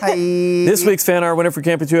 Hi. This week's fan art winner for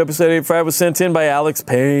Camping 2 episode 85 was sent in by Alex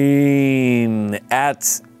Payne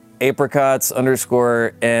at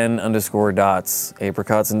apricots_n_dots.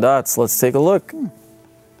 Apricots and dots. Let's take a look.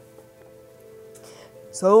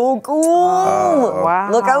 So cool. Wow.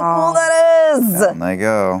 Look how cool that is. Down they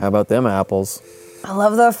go. How about them apples? I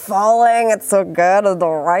love the falling. It's so good. And the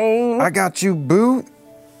rain. I got you, boo.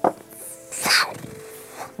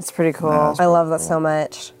 It's pretty cool. I love that so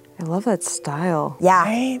much. I love that style.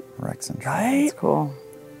 Yeah. Rex and Right? It's cool.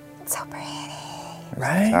 It's so pretty.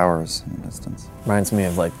 Right? Towers in the distance. Reminds me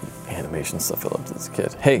of like animation stuff I loved as a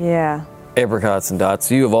kid. Hey, Yeah. Apricots and dots,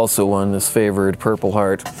 you have also won this favored Purple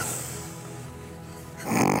Heart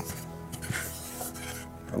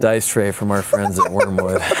dice tray from our friends at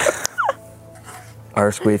Wormwood.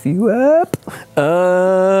 Arse with you up.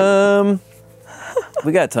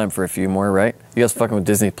 We got time for a few more, right? You guys fucking with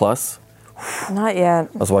Disney Plus? Not yet.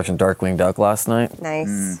 I was watching Darkwing Duck last night.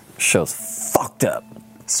 Nice. Show's fucked up.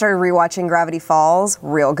 Started rewatching Gravity Falls.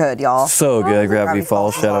 Real good, y'all. So good, Gravity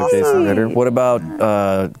Falls. Shout out Jason Ritter. What about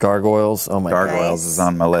Gargoyles? Oh my god. Gargoyles is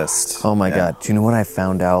on my list. Oh my god. Do you know what I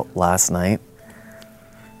found out last night?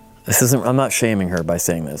 I'm not shaming her by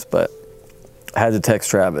saying this, but I had to text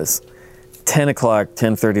Travis. 10 o'clock,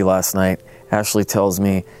 10:30 last night, Ashley tells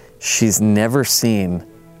me she's never seen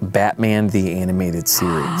Batman the Animated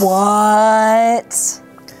Series. What?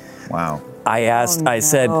 Wow. I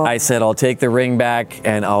said, I'll take the ring back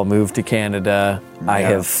and I'll move to Canada. Yeah. I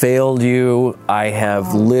have failed you. I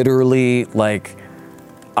have literally, like,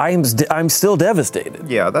 I'm still devastated.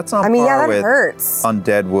 Yeah, that's on par with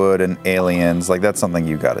Undeadwood and Aliens. Like, that's something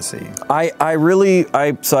you got to see. So I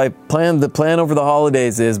planned, the plan over the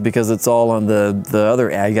holidays is, because it's all on the other,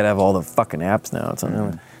 you got to have all the fucking apps now. It's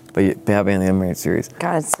on but Happy on the Emerald series.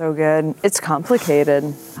 God, it's so good. It's complicated.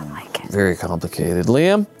 I like it. Very complicated.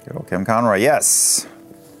 Liam? Good old Kim Conroy, yes.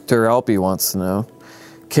 Teralpi wants to know.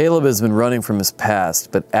 Caleb has been running from his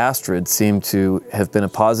past, but Astrid seemed to have been a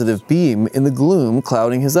positive beam in the gloom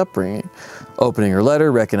clouding his upbringing. Opening her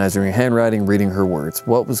letter, recognizing her handwriting, reading her words.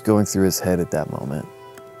 What was going through his head at that moment?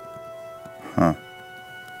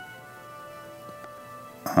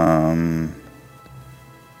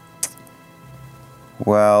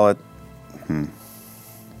 Well,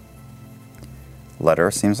 letter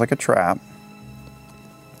seems like a trap.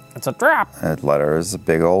 It's a trap. That letter is a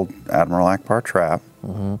big old Admiral Akbar trap.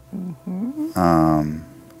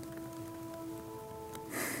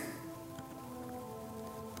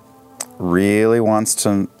 Really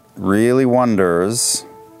wonders.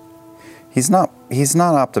 He's not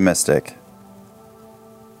optimistic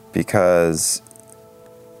because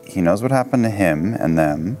he knows what happened to him and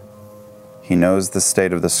them. He knows the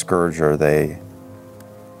state of the Scourger they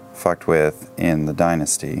fucked with in the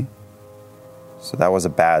Dynasty. So that was a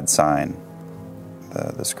bad sign.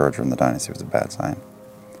 The Scourger in the Dynasty was a bad sign.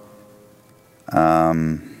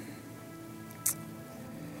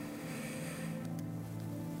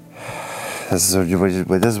 This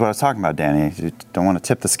is what I was talking about, Danny. You don't want to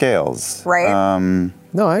tip the scales. Right?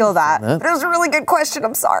 No, I feel that. But it was a really good question.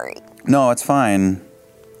 I'm sorry. No, it's fine.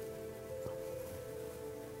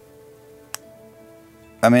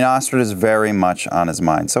 I mean, Astrid is very much on his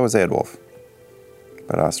mind. So is Eadwulf.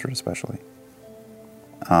 But Astrid especially.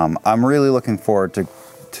 I'm really looking forward to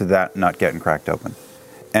that nut getting cracked open.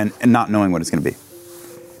 And not knowing what it's going to be.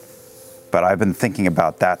 But I've been thinking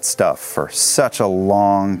about that stuff for such a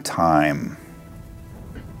long time.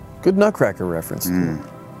 Good Nutcracker reference. I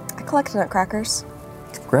collect nutcrackers.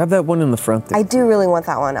 Grab that one in the front there. I do really want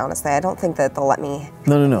that one, honestly. I don't think that they'll let me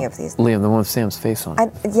No. any of these. Liam, the one with Sam's face on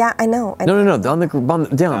it. Yeah, I know. No. Down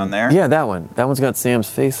there? Yeah, that one. That one's got Sam's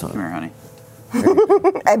face on it. Come here, honey.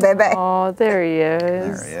 Hey, baby. Oh, there he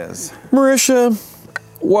is. There he is. Marisha,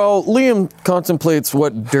 while Liam contemplates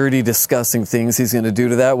what dirty, disgusting things he's going to do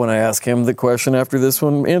to that when I ask him the question after this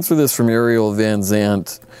one, answer this from Ariel Van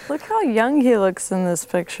Zandt. Look how young he looks in this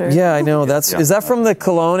picture. Yeah, I know. Is that from the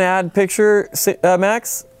cologne ad picture,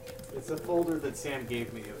 Max? It's a folder that Sam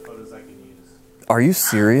gave me of photos I can use. Are you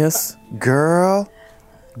serious? Girl.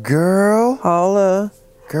 Holla.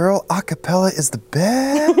 Girl, acapella is the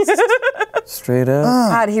best. Straight up.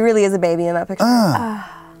 God, he really is a baby in that picture.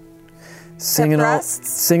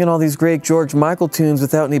 Singing all these great George Michael tunes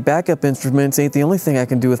without any backup instruments ain't the only thing I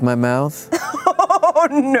can do with my mouth. Oh,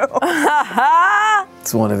 no.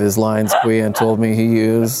 It's one of his lines Guian told me he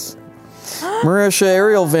used. Marisha,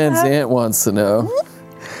 Ariel Van Zandt wants to know.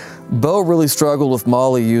 Bo really struggled with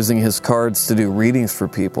Molly using his cards to do readings for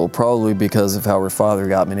people, probably because of how her father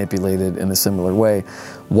got manipulated in a similar way.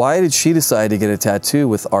 Why did she decide to get a tattoo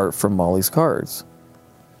with art from Molly's cards?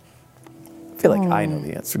 I feel like I know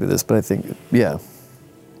the answer to this, but I think, yeah.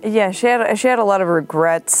 Yeah, she had a lot of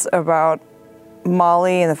regrets about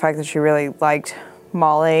Molly and the fact that she really liked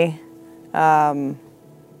Molly, and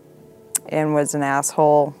was an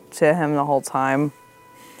asshole to him the whole time.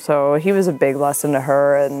 So he was a big lesson to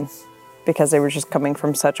her, and because they were just coming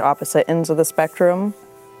from such opposite ends of the spectrum,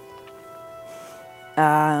 he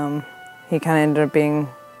kind of ended up being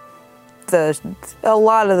a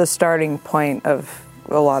lot of the starting point of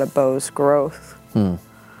a lot of Bo's growth.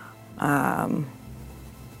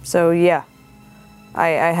 So yeah, I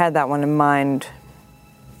had that one in mind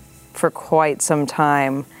for quite some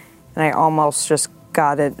time, and I almost just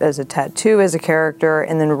got it as a tattoo as a character,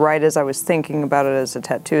 and then right as I was thinking about it as a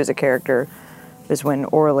tattoo as a character is when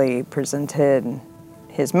Orly presented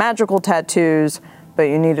his magical tattoos, but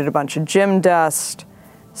you needed a bunch of gym dust,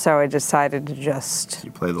 so I decided to just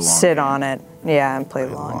sit on it, and play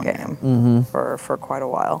the long game for quite a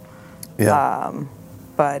while. Yeah.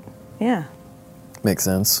 But yeah. Makes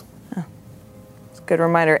sense. Yeah. It's a good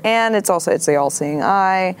reminder. And it's the all-seeing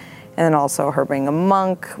eye, and then also her being a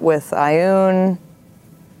monk with Ioun,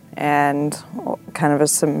 and kind of a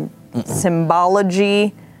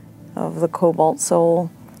symbology of the cobalt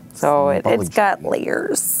soul. So it's got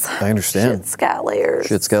layers. I understand. Shit's got layers.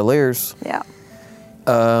 Shit's got layers. Yeah.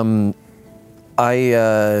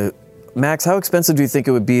 Max, how expensive do you think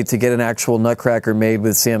it would be to get an actual nutcracker made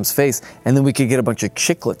with Sam's face? And then we could get a bunch of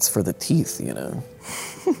chiclets for the teeth, you know?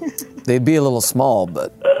 They'd be a little small,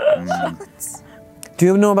 but... Do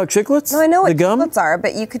you know about chiclets? No, I know the what gum? chiclets are,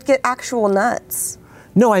 but you could get actual nuts.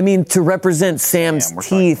 No, I mean to represent Sam's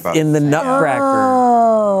teeth in the nutcracker.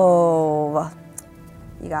 Oh.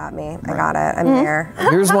 You got me. I got it. I'm there.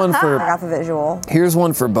 Here's one for... I got the visual. Here's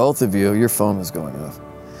one for both of you. Your phone is going off.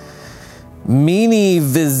 Meanie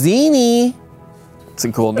Vizzini. It's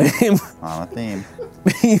a cool name. On a theme.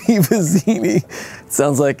 Meanie Vizzini. It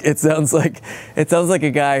sounds like a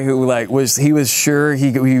guy who was sure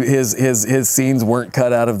his scenes weren't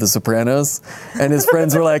cut out of The Sopranos, and his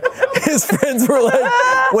friends were like,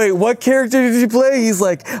 wait, what character did you play? He's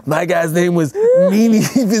like, my guy's name was Meanie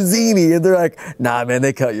Vizzini, and they're like, nah, man,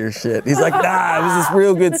 they cut your shit. He's like, nah, it was this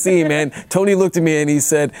real good scene, man. Tony looked at me and he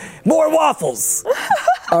said, more waffles.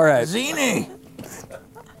 All right. Vizzini.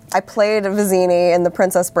 I played Vizzini in The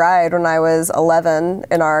Princess Bride when I was 11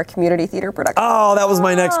 in our community theater production. Oh, that was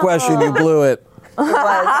my next question. You blew it.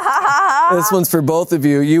 This one's for both of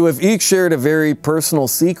you. You have each shared a very personal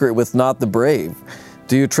secret with Not the Brave.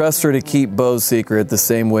 Do you trust her to keep Beau's secret the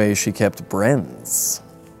same way she kept Bren's?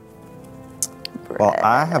 Well,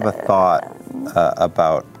 I have a thought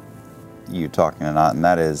about you talking to Not, and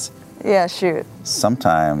that is... Yeah, shoot.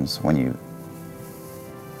 Sometimes when you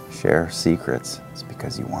share secrets, it's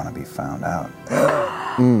because you want to be found out.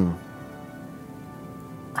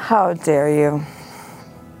 How dare you?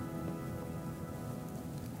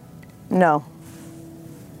 No.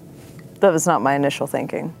 That was not my initial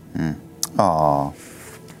thinking. Aw.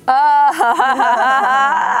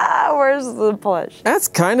 Where's the plush? That's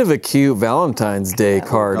kind of a cute Valentine's Day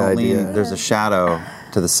card idea. There's a shadow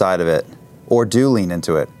to the side of it. Or do lean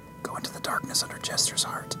into it. Go into the darkness under Chester's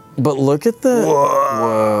heart. But look at the...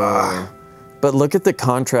 Whoa. But look at the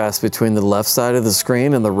contrast between the left side of the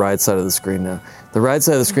screen and the right side of the screen now. The right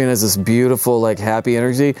side of the screen has this beautiful, like, happy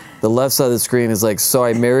energy. The left side of the screen is like, so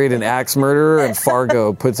I married an axe murderer and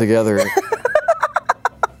Fargo put together.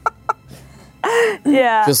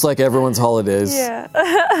 Yeah. Just like everyone's holidays. Yeah.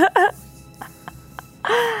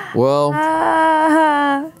 Well,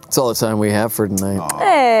 that's all the time we have for tonight.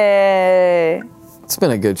 Hey. It's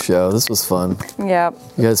been a good show. This was fun. Yep.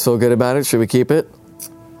 You guys feel good about it? Should we keep it?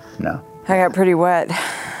 No. I got pretty wet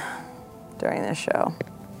during this show.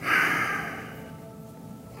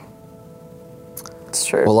 It's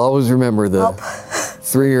true. Well, always remember the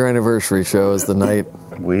 3-year anniversary show is the night.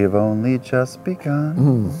 We have only just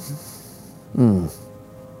begun.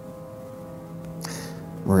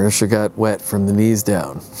 Marisha got wet from the knees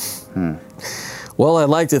down. Well, I'd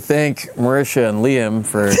like to thank Marisha and Liam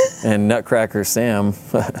and Nutcracker Sam,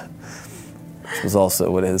 which was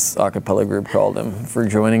also what his a cappella group called him, for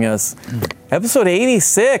joining us. Episode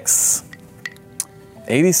 86.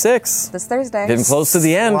 86. This Thursday. Getting close to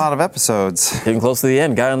the end. A lot of episodes. Getting close to the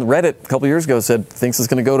end. Guy on Reddit a couple years ago said thinks it's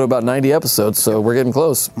going to go to about 90 episodes, so we're getting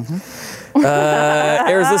close.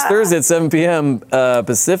 Airs this Thursday at 7 p.m.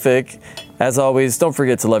 Pacific. As always, don't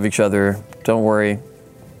forget to love each other. Don't worry.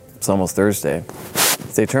 It's almost Thursday.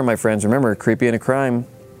 Stay tuned, my friends. Remember, creepy ain't a crime.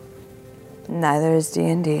 Neither is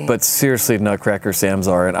D&D. But seriously, Nutcracker Sam's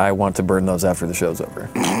are, and I want to burn those after the show's over.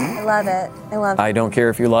 I love it. I love it. I don't care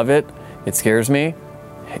if you love it. It scares me.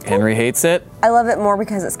 Henry hates it. I love it more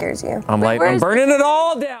because it scares you. I'm burning it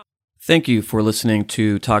all down. Thank you for listening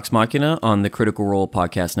to Talks Machina on the Critical Role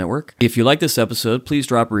Podcast Network. If you like this episode, please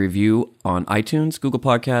drop a review on iTunes, Google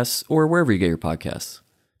Podcasts, or wherever you get your podcasts.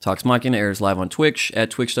 Talks Machina airs live on Twitch at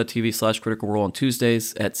twitch.tv/Critical Role on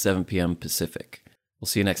Tuesdays at 7 p.m. Pacific. We'll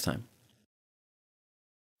see you next time.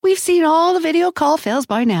 We've seen all the video call fails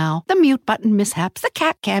by now. The mute button mishaps, the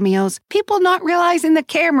cat cameos, people not realizing the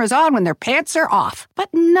camera's on when their pants are off. But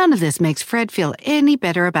none of this makes Fred feel any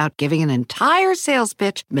better about giving an entire sales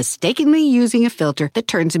pitch, mistakenly using a filter that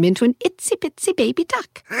turns him into an itsy-bitsy baby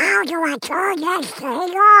duck. How do I turn that thing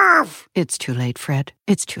off? It's too late, Fred.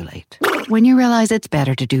 It's too late. When you realize it's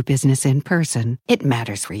better to do business in person, it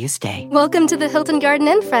matters where you stay. Welcome to the Hilton Garden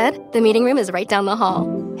Inn, Fred. The meeting room is right down the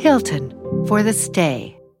hall. Hilton, for the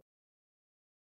stay.